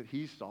trust that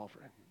he's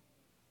sovereign.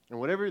 And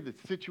whatever the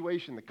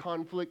situation, the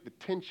conflict, the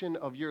tension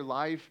of your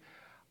life,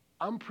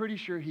 I'm pretty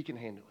sure he can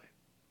handle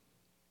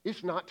it.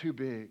 It's not too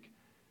big.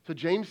 So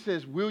James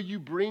says, will you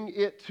bring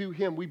it to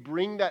him? We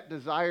bring that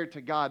desire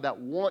to God, that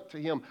want to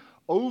him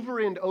over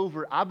and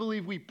over. I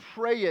believe we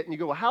pray it, and you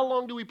go, well, how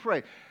long do we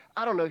pray?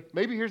 I don't know.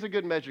 Maybe here's a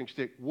good measuring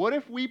stick. What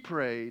if we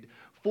prayed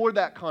for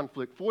that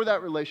conflict, for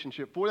that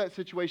relationship, for that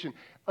situation,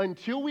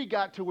 until we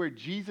got to where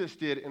Jesus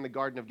did in the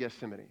Garden of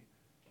Gethsemane?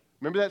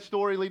 Remember that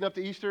story leading up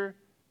to Easter?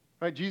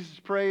 Right? Jesus is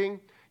praying.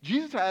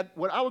 Jesus had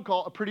what I would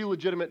call a pretty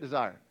legitimate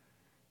desire.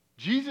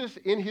 Jesus,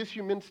 in his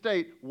human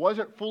state,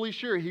 wasn't fully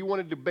sure he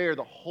wanted to bear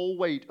the whole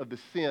weight of the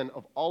sin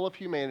of all of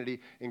humanity,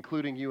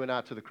 including you and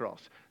I, to the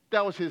cross.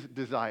 That was his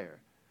desire.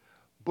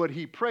 But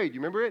he prayed. You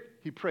remember it?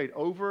 He prayed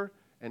over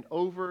and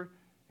over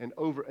and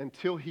over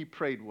until he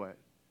prayed what?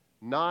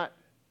 Not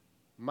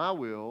my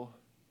will,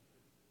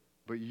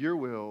 but your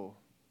will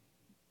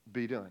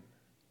be done.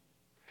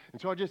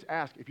 And so I just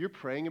ask, if you're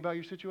praying about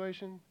your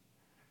situation,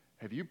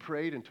 have you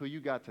prayed until you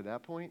got to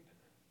that point?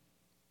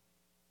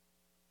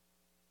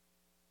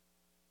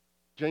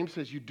 James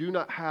says you do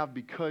not have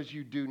because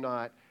you do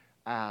not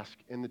ask.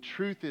 And the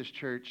truth is,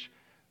 church,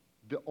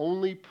 the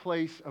only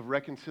place of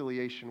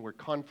reconciliation where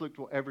conflict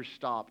will ever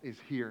stop is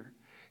here,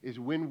 is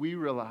when we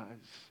realize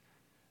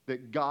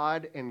that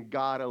God and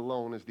God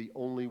alone is the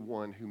only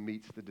one who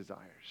meets the desires.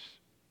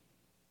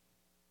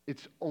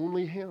 It's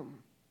only him.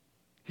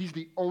 He's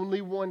the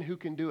only one who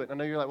can do it. I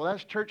know you're like, well,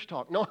 that's church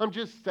talk. No, I'm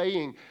just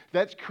saying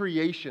that's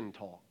creation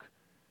talk.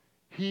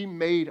 He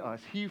made us.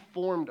 He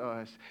formed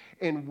us.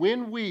 And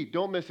when we,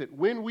 don't miss it,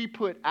 when we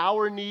put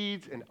our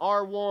needs and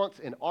our wants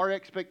and our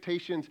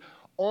expectations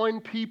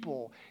on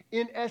people,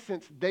 in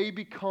essence, they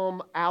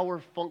become our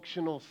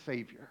functional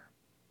Savior.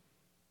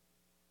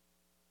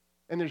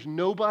 And there's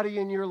nobody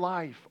in your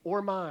life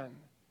or mine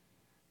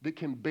that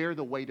can bear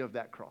the weight of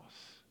that cross.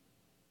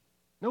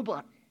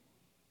 Nobody.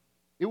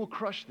 It will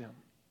crush them.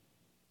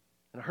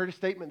 And I heard a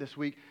statement this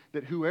week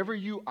that whoever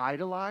you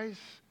idolize,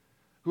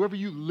 whoever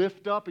you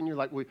lift up and you're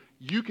like, well,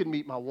 you can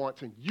meet my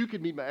wants and you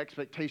can meet my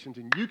expectations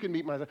and you can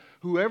meet my...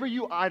 Whoever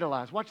you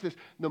idolize, watch this,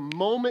 the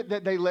moment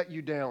that they let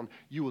you down,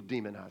 you will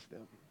demonize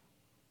them.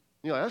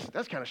 You know,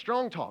 that's kind of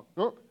strong talk.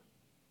 Well,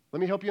 let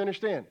me help you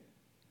understand.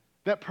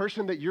 That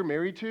person that you're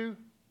married to,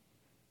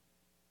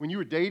 when you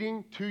were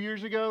dating 2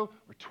 years ago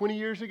or 20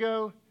 years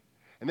ago,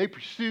 and they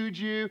pursued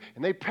you,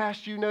 and they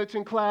passed you notes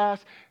in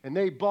class, and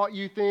they bought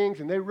you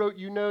things, and they wrote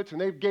you notes, and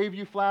they gave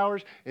you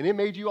flowers, and it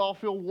made you all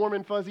feel warm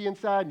and fuzzy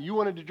inside, and you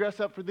wanted to dress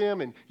up for them,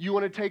 and you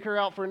wanted to take her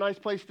out for a nice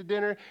place to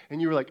dinner,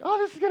 and you were like, oh,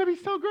 this is going to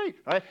be so great,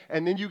 right?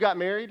 And then you got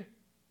married,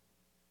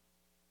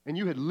 and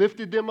you had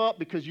lifted them up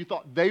because you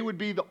thought they would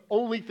be the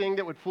only thing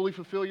that would fully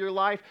fulfill your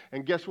life,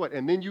 and guess what?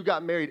 And then you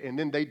got married, and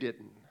then they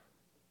didn't.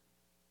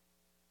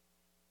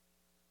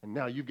 And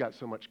now you've got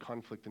so much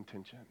conflict and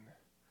tension.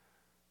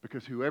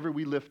 Because whoever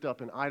we lift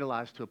up and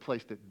idolize to a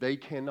place that they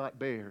cannot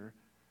bear,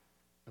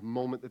 the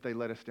moment that they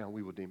let us down,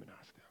 we will demonize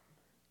them.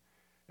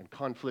 And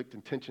conflict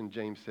and tension,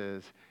 James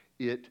says,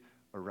 it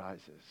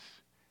arises.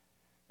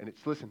 And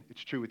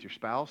it's true with your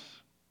spouse.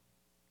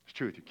 It's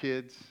true with your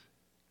kids.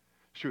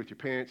 It's true with your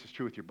parents. It's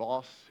true with your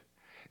boss.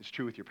 It's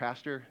true with your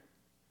pastor.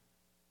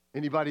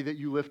 Anybody that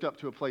you lift up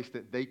to a place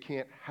that they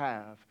can't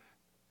have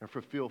or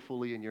fulfill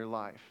fully in your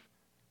life,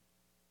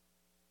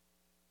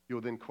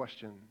 you'll then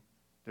question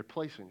their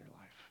place in your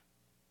life.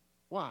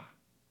 Why?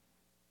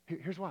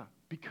 Here's why.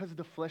 Because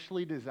the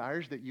fleshly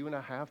desires that you and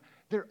I have,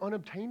 they're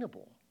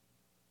unobtainable.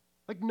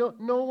 Like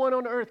no one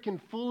on earth can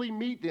fully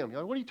meet them. You're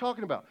like, what are you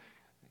talking about?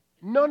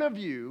 None of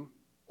you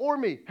or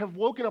me have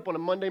woken up on a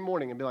Monday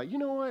morning and be like, you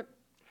know what?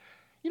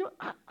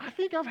 I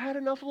think I've had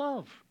enough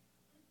love.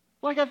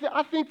 Like,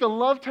 I think the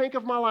love tank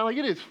of my life, like,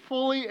 it is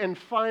fully and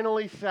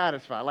finally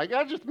satisfied. Like,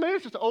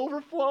 it's just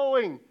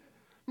overflowing.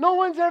 No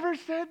one's ever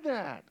said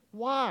that.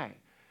 Why?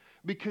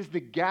 Because the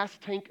gas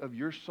tank of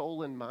your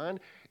soul and mine,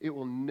 it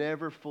will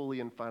never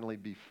fully and finally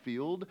be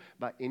filled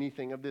by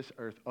anything of this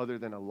earth other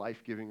than a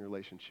life-giving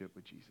relationship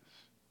with Jesus.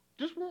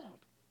 Just won't.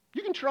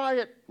 You can try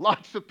it.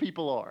 Lots of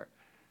people are.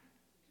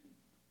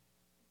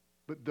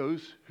 But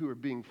those who are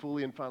being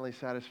fully and finally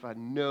satisfied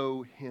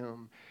know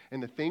Him.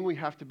 And the thing we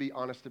have to be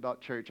honest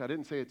about, church, I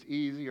didn't say it's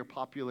easy or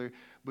popular,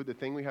 but the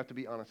thing we have to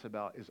be honest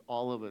about is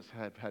all of us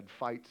have had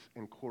fights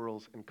and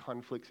quarrels and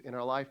conflicts in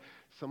our life.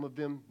 Some of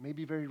them may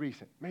be very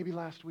recent, maybe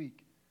last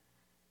week.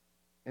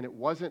 And it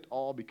wasn't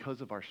all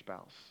because of our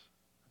spouse,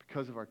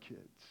 because of our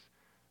kids,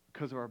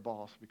 because of our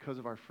boss, because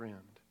of our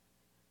friend.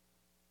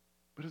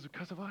 But it was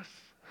because of us.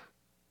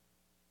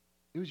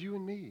 It was you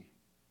and me.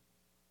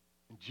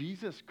 And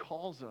Jesus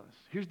calls us,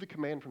 here's the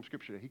command from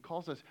Scripture, He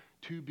calls us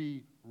to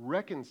be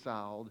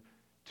reconciled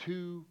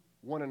to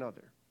one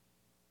another.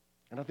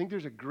 And I think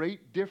there's a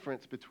great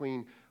difference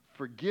between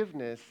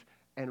forgiveness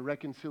and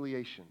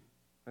reconciliation.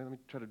 Let me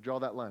try to draw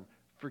that line.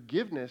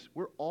 Forgiveness,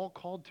 we're all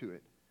called to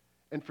it.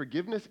 And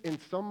forgiveness in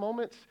some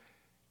moments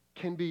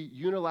can be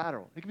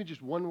unilateral. It can be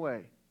just one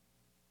way.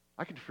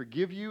 I can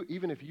forgive you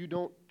even if you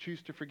don't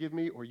choose to forgive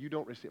me or you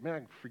don't receive. Man, I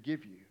can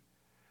forgive you.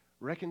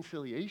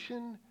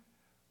 Reconciliation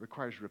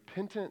requires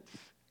repentance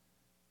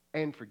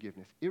and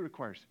forgiveness. It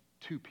requires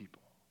two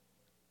people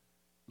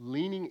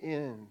leaning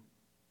in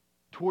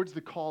towards the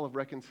call of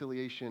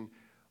reconciliation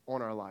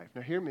on our life.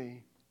 Now hear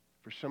me,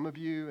 for some of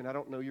you, and I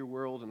don't know your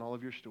world and all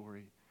of your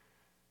story,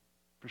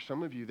 for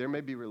some of you, there may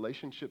be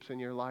relationships in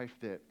your life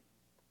that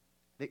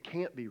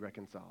can't be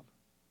reconciled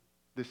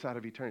this side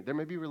of eternity. There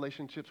may be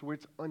relationships where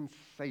it's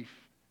unsafe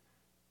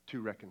to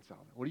reconcile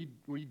them. What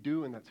do you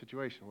do in that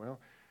situation?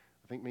 Well,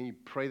 I think maybe you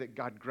pray that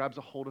God grabs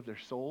a hold of their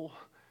soul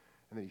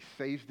and that He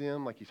saves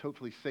them like He's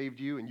hopefully saved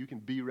you, and you can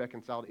be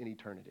reconciled in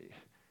eternity.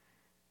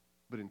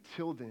 But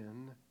until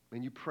then,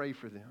 you pray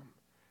for them.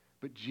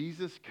 But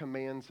Jesus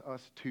commands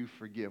us to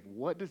forgive.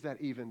 What does that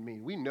even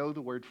mean? We know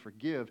the word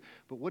forgive,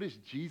 but what is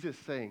Jesus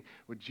saying?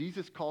 When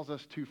Jesus calls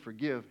us to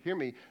forgive, hear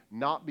me,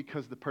 not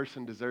because the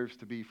person deserves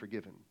to be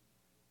forgiven.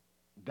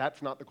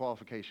 That's not the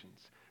qualifications.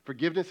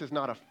 Forgiveness is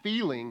not a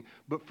feeling,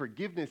 but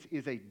forgiveness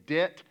is a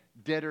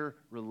debt-debtor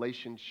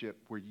relationship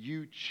where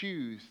you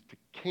choose to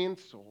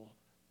cancel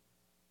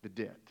the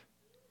debt.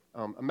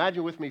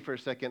 Imagine with me for a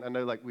second. I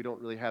know we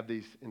don't really have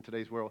these in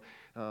today's world,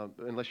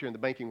 unless you're in the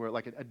banking world,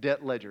 like a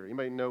debt ledger. You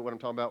may know what I'm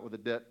talking about with a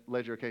debt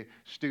ledger, okay?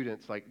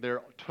 Students,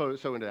 they're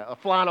so into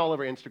that. Flying all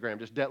over Instagram,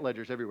 just debt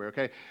ledgers everywhere,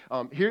 okay?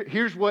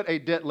 Here's what a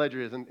debt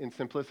ledger is in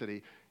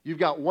simplicity. You've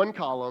got one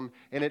column,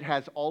 and it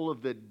has all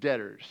of the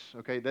debtors,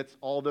 okay? That's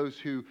all those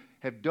who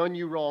have done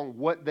you wrong,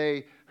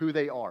 who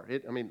they are.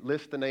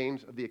 List the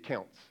names of the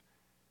accounts.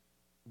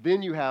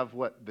 Then you have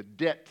the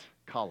debt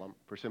column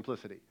for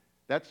simplicity.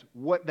 That's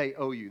what they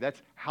owe you. That's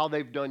how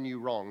they've done you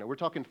wrong. Now, we're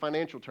talking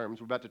financial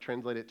terms. We're about to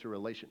translate it to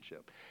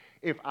relationship.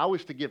 If I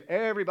was to give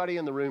everybody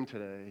in the room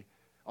today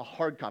a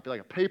hard copy,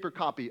 like a paper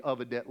copy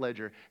of a debt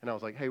ledger, and I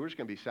was like, hey, we're just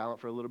going to be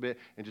silent for a little bit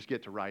and just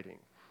get to writing.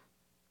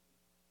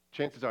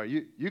 Chances are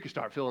you could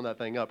start filling that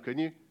thing up,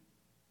 couldn't you?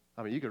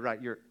 You could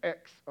write your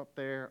ex up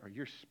there, or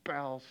your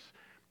spouse,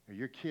 or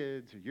your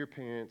kids, or your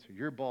parents, or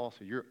your boss,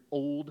 or your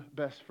old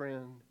best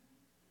friend.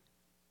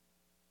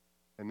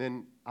 And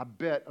then I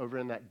bet over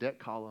in that debt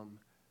column,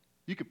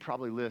 you could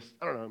probably list,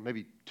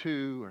 maybe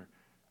 2 or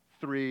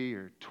 3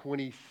 or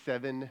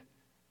 27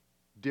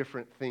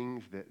 different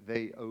things that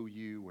they owe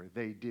you, where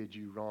they did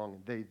you wrong,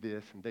 and they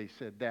this, and they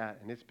said that,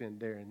 and it's been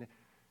there. And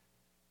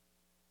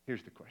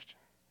here's the question.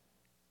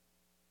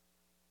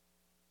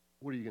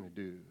 What are you going to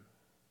do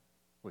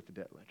with the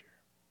debt ledger?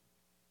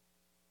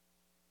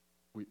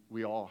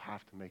 We all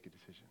have to make a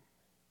decision.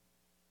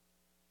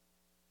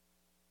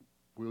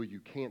 Will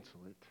you cancel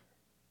it?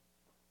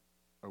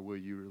 Or will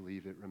you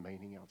leave it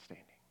remaining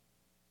outstanding?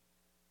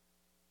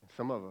 And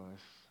some of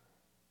us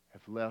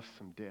have left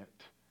some debt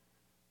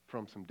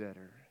from some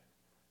debtor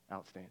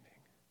outstanding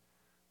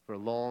for a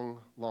long,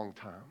 long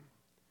time.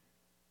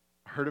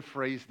 I heard a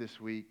phrase this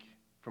week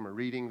from a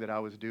reading that I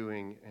was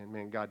doing, and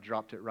man, God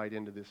dropped it right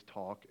into this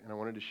talk, and I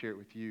wanted to share it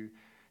with you.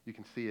 You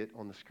can see it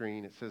on the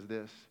screen. It says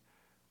this: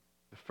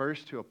 the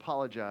first to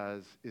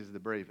apologize is the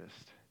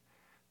bravest.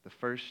 The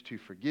first to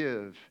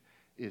forgive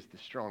is the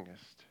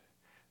strongest.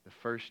 The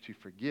first to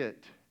forget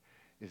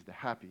is the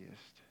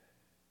happiest.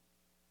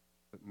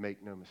 But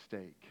make no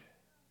mistake,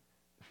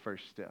 the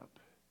first step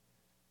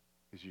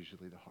is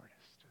usually the hardest.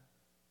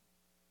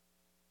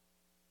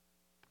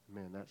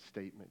 Man, that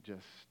statement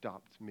just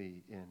stopped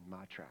me in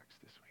my tracks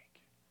this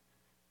week.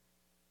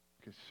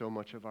 Because so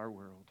much of our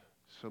world,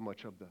 so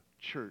much of the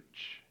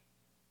church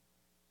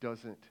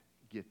doesn't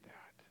get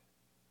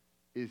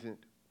that, isn't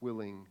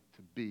willing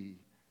to be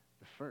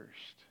the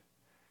first.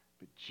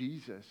 But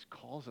Jesus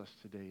calls us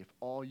today, if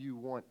all you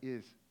want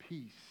is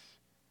peace,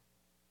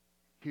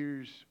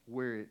 here's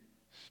where it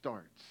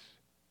starts.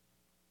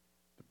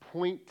 The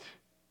point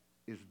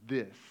is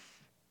this.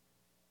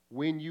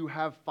 When you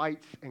have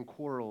fights and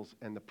quarrels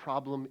and the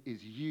problem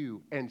is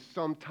you, and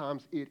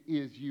sometimes it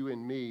is you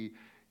and me,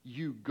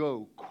 you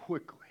go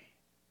quickly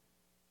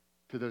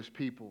to those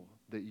people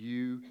that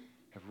you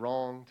have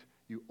wronged,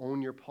 you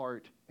own your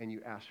part, and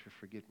you ask for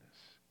forgiveness.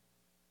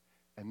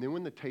 And then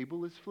when the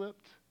table is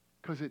flipped,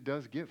 because it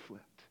does get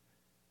flipped,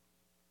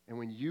 and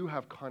when you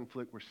have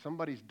conflict where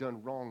somebody's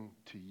done wrong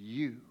to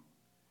you,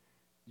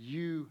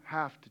 you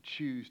have to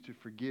choose to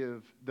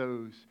forgive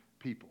those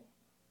people.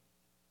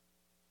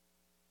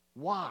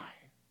 Why?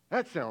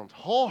 That sounds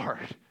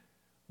hard.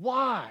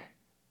 Why?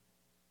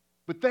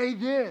 But they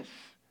this.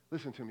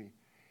 Listen to me.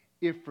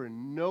 If for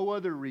no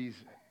other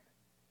reason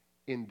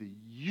in the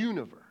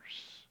universe,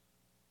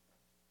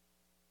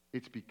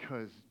 it's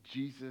because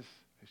Jesus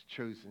has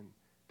chosen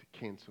to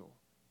cancel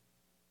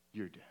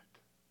your debt.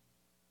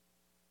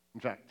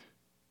 In fact,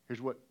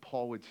 here's what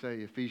Paul would say,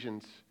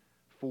 Ephesians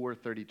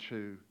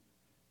 4:32,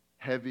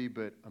 heavy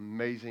but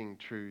amazing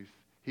truth.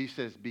 He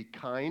says, be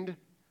kind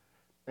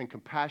and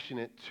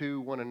compassionate to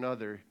one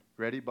another.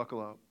 Ready?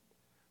 Buckle up.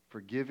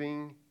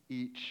 Forgiving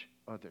each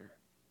other.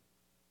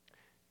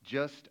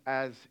 Just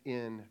as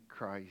in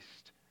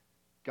Christ,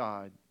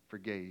 God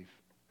forgave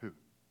who?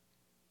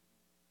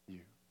 You.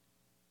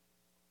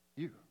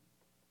 You.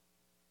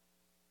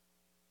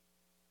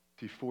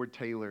 See, Ford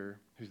Taylor,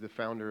 who's the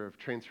founder of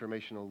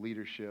Transformational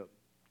Leadership,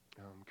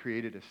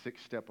 created a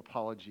 6-step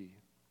apology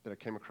that I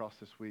came across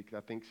this week that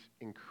I think's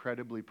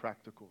incredibly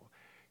practical,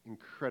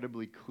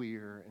 incredibly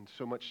clear, and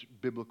so much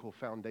biblical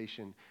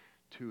foundation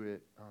to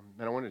it.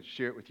 And I wanted to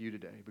share it with you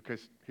today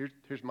because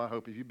here's my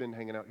hope. If you've been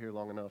hanging out here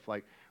long enough,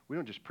 like, we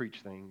don't just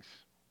preach things.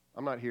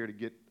 I'm not here to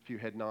get a few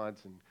head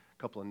nods and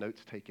a couple of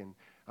notes taken.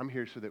 I'm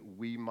here so that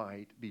we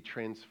might be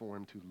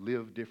transformed to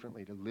live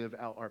differently, to live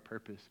out our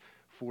purpose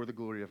for the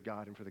glory of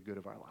God and for the good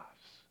of our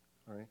lives.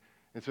 All right?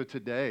 And so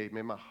today,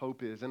 man, my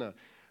hope is in a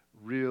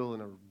real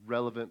and a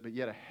relevant, but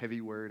yet a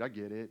heavy word. I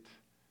get it.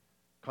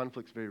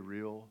 Conflict's very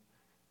real.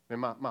 And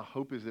my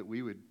hope is that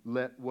we would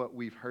let what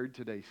we've heard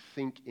today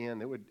sink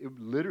in. It would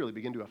literally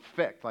begin to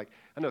affect. Like,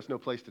 I know it's no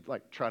place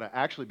to try to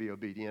actually be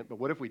obedient, but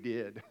what if we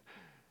did?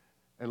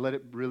 And let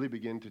it really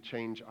begin to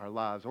change our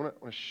lives. I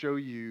want to show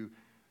you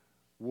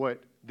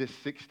what this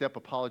 6-step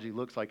apology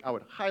looks like. I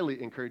would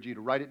highly encourage you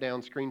to write it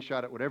down,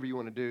 screenshot it, whatever you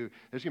want to do.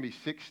 There's going to be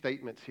 6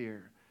 statements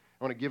here.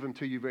 I want to give them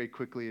to you very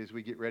quickly as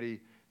we get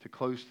ready to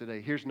close today.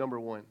 Here's number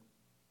 1.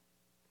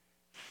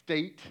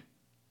 State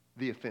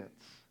the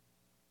offense.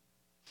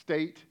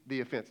 State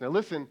the offense. Now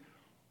listen,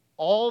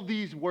 all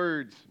these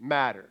words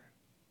matter.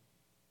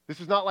 This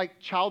is not like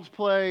child's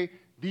play.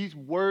 These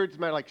words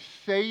matter, like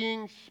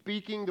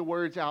speaking the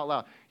words out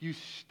loud. You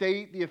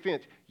state the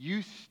offense.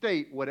 You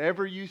state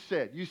whatever you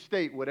said. You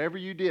state whatever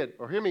you did.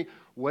 Or hear me,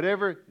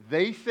 whatever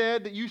they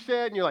said that you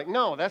said, and you're like,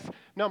 no,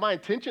 my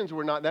intentions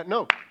were not that.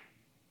 No,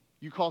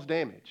 you cause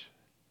damage.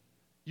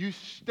 You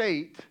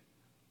state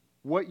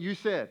what you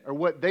said, or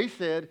what they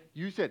said,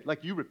 you said.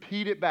 Like, you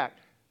repeat it back.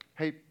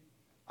 Hey,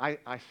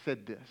 I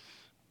said this.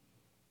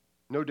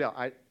 No doubt,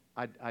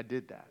 I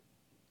did that.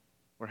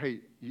 Or, hey,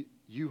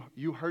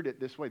 you heard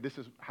it this way. This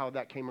is how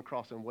that came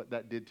across and what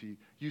that did to you.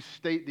 You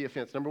state the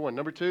offense. Number 1.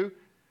 Number 2,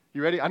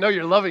 you ready? I know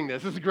you're loving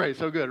this. This is great.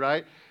 So good,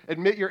 right?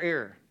 Admit your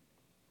error.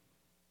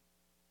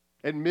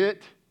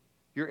 Admit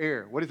your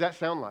error. What does that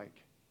sound like?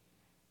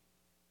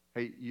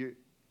 Hey,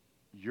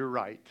 you're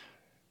right.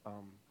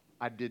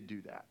 I did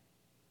do that.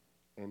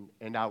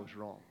 And I was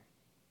wrong.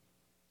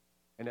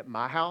 And at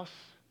my house,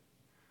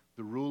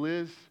 the rule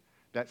is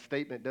that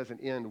statement doesn't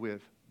end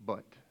with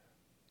but.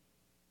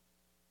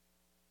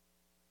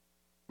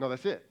 No,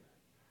 that's it.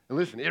 And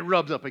listen, it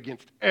rubs up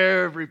against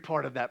every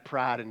part of that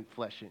pride and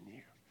flesh in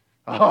you.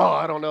 Oh,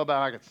 I don't know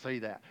about how I could say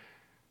that.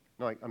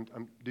 No, like,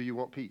 do you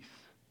want peace?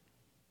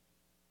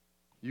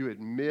 You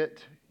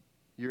admit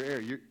your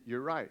error.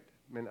 You're right.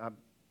 Man,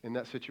 in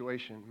that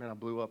situation, man, I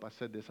blew up. I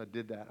said this. I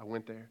did that. I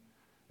went there.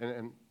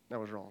 And that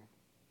was wrong.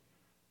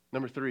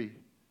 Number 3,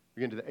 we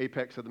get into the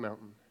apex of the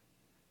mountain.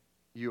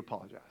 You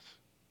apologize.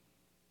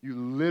 You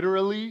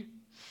literally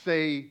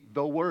say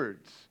the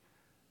words,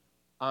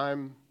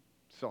 I'm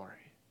sorry.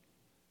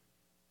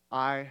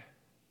 I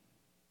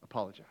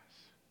apologize.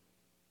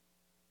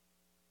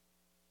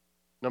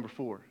 Number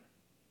 4,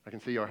 I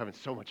can see you are having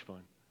so much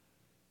fun.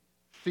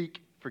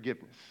 Seek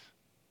forgiveness.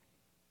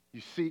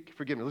 You seek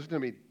forgiveness. Listen to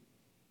me.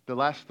 The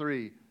last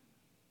 3,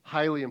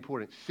 Highly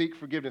important. Seek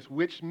forgiveness,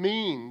 which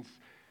means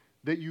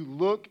that you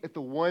look at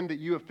the one that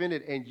you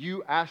offended and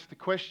you ask the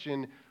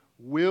question,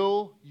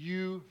 will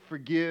you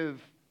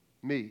forgive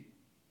me?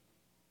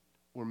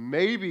 Or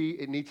maybe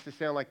it needs to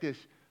sound like this,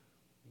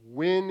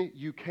 when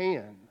you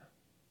can,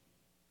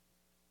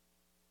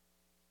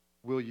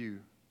 will you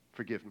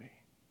forgive me?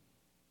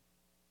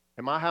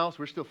 In my house,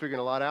 we're still figuring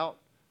a lot out.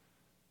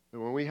 But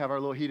when we have our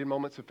little heated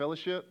moments of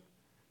fellowship,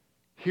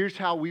 here's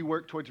how we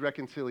work towards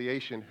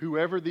reconciliation.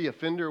 Whoever the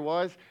offender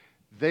was,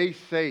 they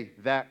say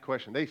that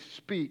question. They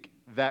speak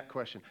that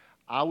question.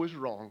 I was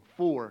wrong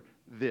for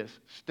this.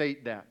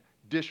 State that.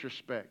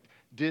 Disrespect,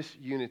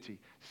 disunity,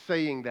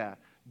 saying that,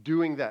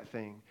 doing that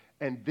thing.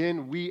 And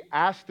then we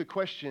ask the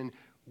question,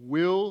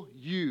 will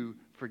you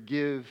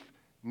forgive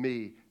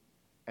me?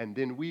 And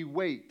then we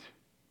wait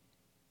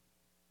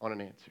on an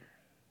answer.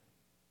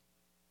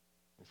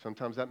 And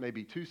sometimes that may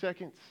be 2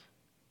 seconds.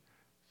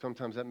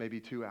 Sometimes that may be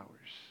 2 hours.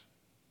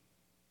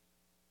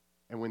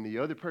 And when the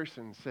other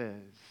person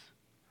says,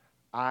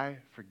 I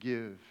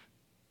forgive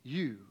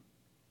you,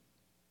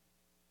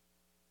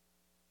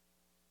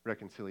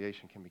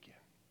 reconciliation can begin.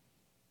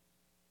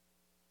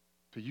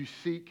 So you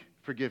seek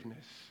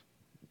forgiveness.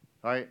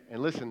 All right,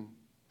 and listen,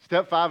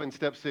 step 5 and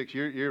step 6,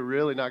 you're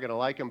really not going to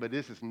like them, but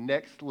this is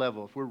next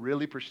level. If we're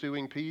really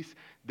pursuing peace,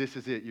 this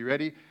is it. You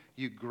ready?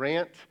 You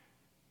grant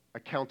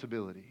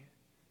accountability,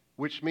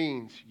 which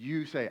means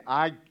you say,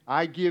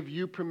 I give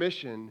you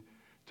permission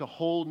to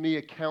hold me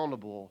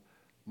accountable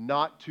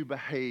not to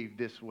behave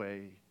this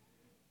way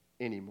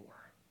anymore.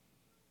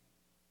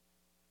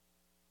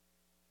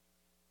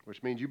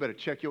 Which means you better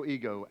check your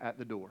ego at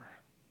the door.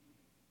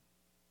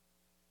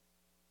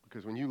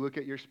 Because when you look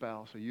at your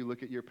spouse or you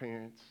look at your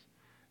parents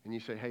and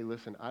you say, hey,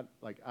 listen, I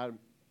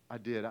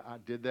did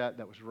that.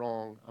 That was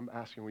wrong. I'm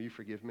asking, will you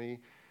forgive me?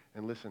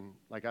 And listen,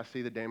 like I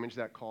see the damage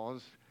that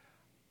caused.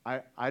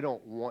 I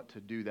don't want to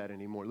do that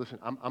anymore. Listen,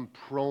 I'm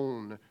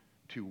prone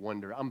to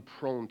wonder. I'm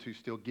prone to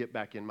still get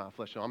back in my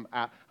flesh. So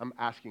I'm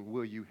asking,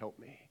 will you help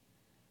me?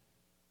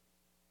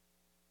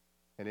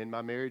 And in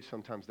my marriage,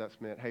 sometimes that's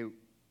meant, hey,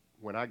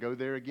 when I go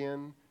there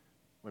again,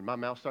 when my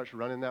mouth starts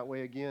running that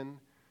way again,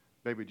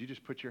 baby, would you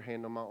just put your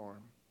hand on my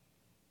arm?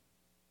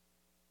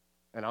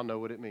 And I'll know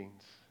what it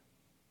means.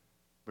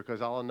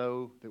 Because I'll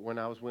know that when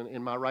I was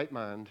in my right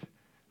mind,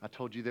 I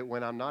told you that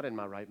when I'm not in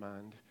my right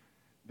mind,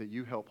 that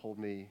you help hold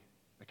me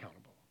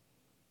accountable.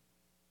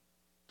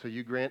 So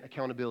you grant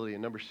accountability.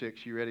 And number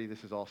 6, you ready?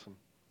 This is awesome.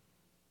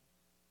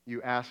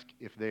 You ask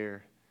if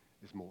there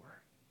is more.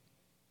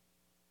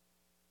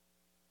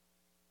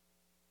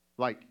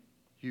 Like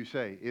you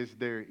say, is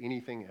there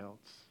anything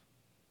else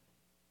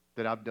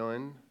that I've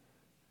done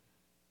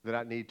that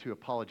I need to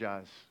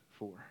apologize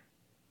for?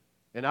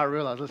 And I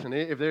realize, listen,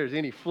 if there's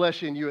any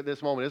flesh in you at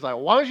this moment, it's like,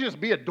 why don't you just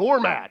be a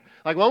doormat?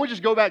 Like, why don't we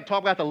just go back and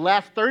talk about the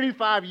last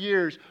 35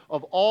 years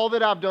of all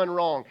that I've done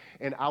wrong?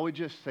 And I would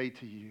just say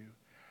to you,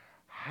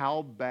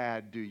 how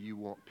bad do you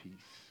want peace?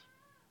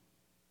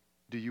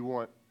 Do you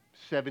want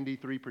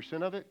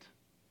 73% of it?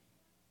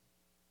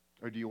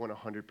 Or do you want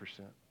 100%?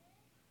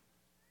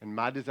 And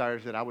my desire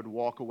is that I would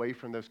walk away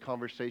from those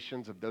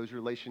conversations of those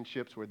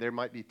relationships where there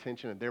might be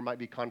tension and there might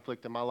be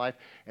conflict in my life,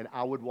 and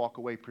I would walk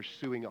away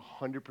pursuing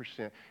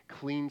 100%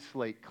 clean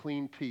slate,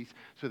 clean peace,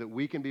 so that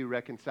we can be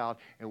reconciled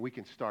and we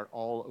can start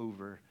all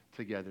over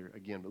together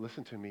again. But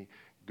listen to me,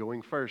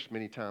 going first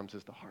many times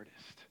is the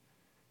hardest.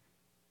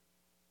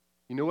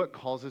 You know what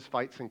causes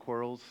fights and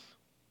quarrels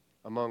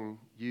among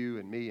you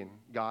and me and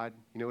God?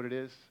 You know what it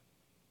is?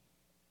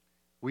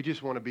 We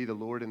just want to be the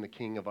Lord and the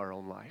King of our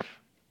own life.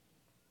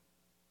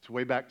 It's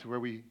way back to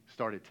where we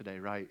started today,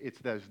 right? It's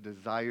those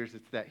desires,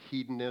 it's that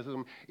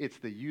hedonism, it's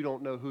the you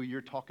don't know who you're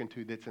talking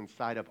to that's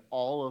inside of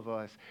all of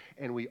us,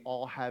 and we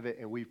all have it,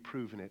 and we've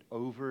proven it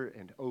over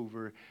and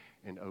over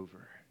and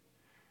over.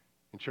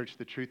 And church,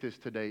 the truth is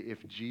today,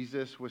 if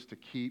Jesus was to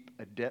keep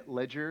a debt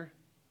ledger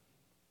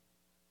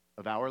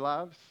of our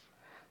lives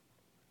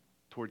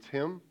towards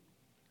him,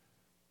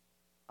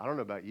 I don't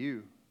know about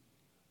you,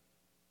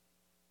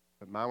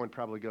 but mine would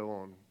probably go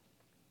on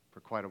for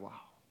quite a while.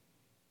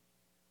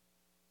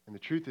 And the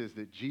truth is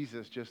that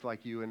Jesus, just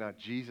like you and I,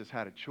 Jesus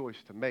had a choice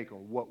to make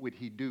on what would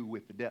he do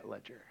with the debt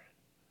ledger.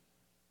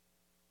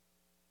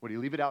 Would he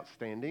leave it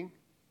outstanding?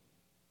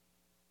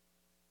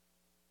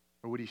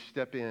 Or would he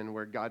step in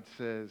where God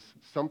says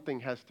something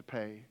has to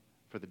pay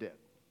for the debt?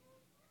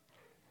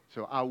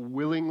 So I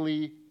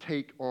willingly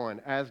take on,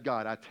 as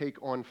God, I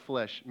take on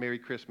flesh, Merry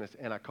Christmas,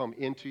 and I come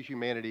into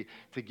humanity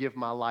to give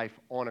my life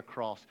on a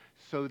cross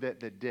so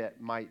that the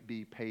debt might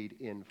be paid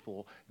in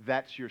full.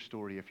 That's your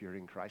story if you're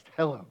in Christ.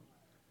 Hello.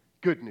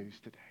 Good news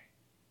today.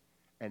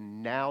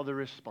 And now the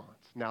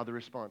response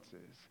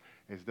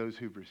is those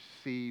who've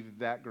received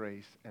that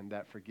grace and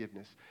that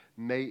forgiveness,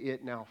 may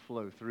it now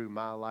flow through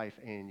my life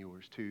and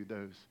yours to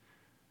those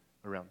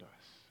around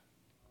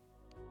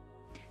us.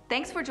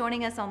 Thanks for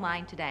joining us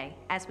online today.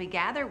 As we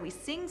gather, we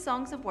sing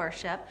songs of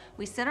worship,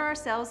 we center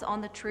ourselves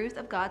on the truth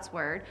of God's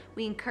Word,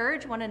 we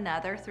encourage one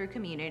another through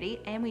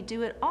community, and we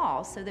do it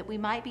all so that we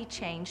might be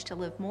changed to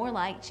live more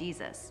like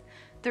Jesus.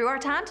 Through our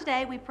time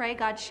today, we pray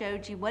God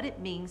showed you what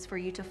it means for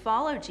you to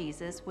follow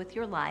Jesus with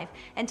your life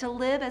and to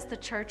live as the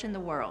church in the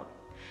world.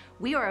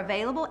 We are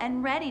available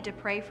and ready to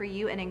pray for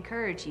you and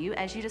encourage you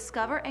as you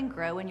discover and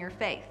grow in your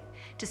faith.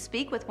 To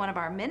speak with one of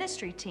our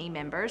ministry team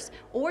members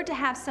or to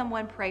have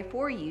someone pray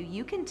for you,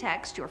 you can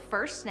text your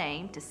first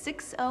name to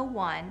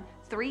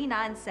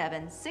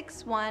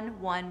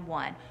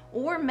 601-397-6111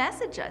 or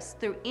message us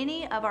through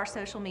any of our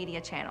social media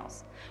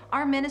channels.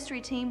 Our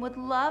ministry team would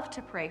love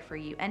to pray for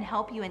you and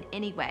help you in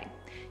any way.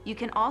 You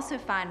can also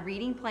find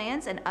reading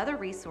plans and other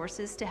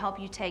resources to help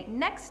you take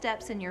next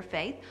steps in your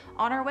faith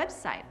on our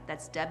website.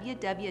 That's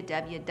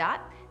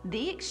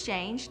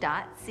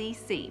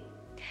www.theexchange.cc.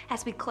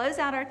 As we close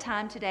out our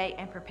time today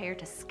and prepare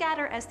to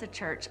scatter as the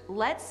church,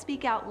 let's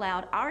speak out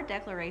loud our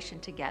declaration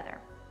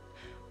together.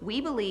 We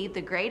believe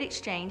the great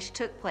exchange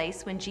took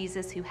place when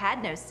Jesus, who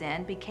had no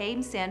sin,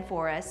 became sin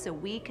for us so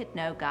we could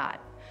know God.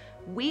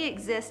 We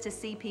exist to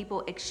see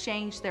people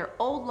exchange their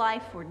old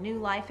life for new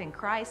life in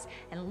Christ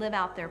and live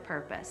out their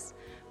purpose.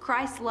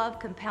 Christ's love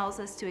compels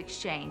us to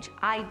exchange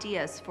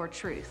ideas for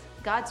truth.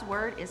 God's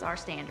word is our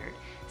standard.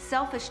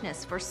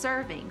 Selfishness for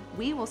serving,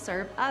 we will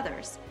serve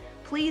others.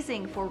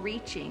 Pleasing for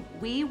reaching,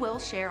 we will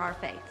share our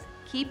faith.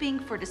 Keeping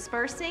for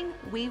dispersing,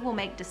 we will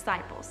make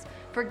disciples.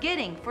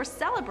 Forgetting for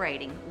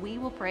celebrating, we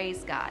will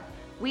praise God.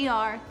 We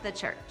are the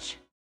church.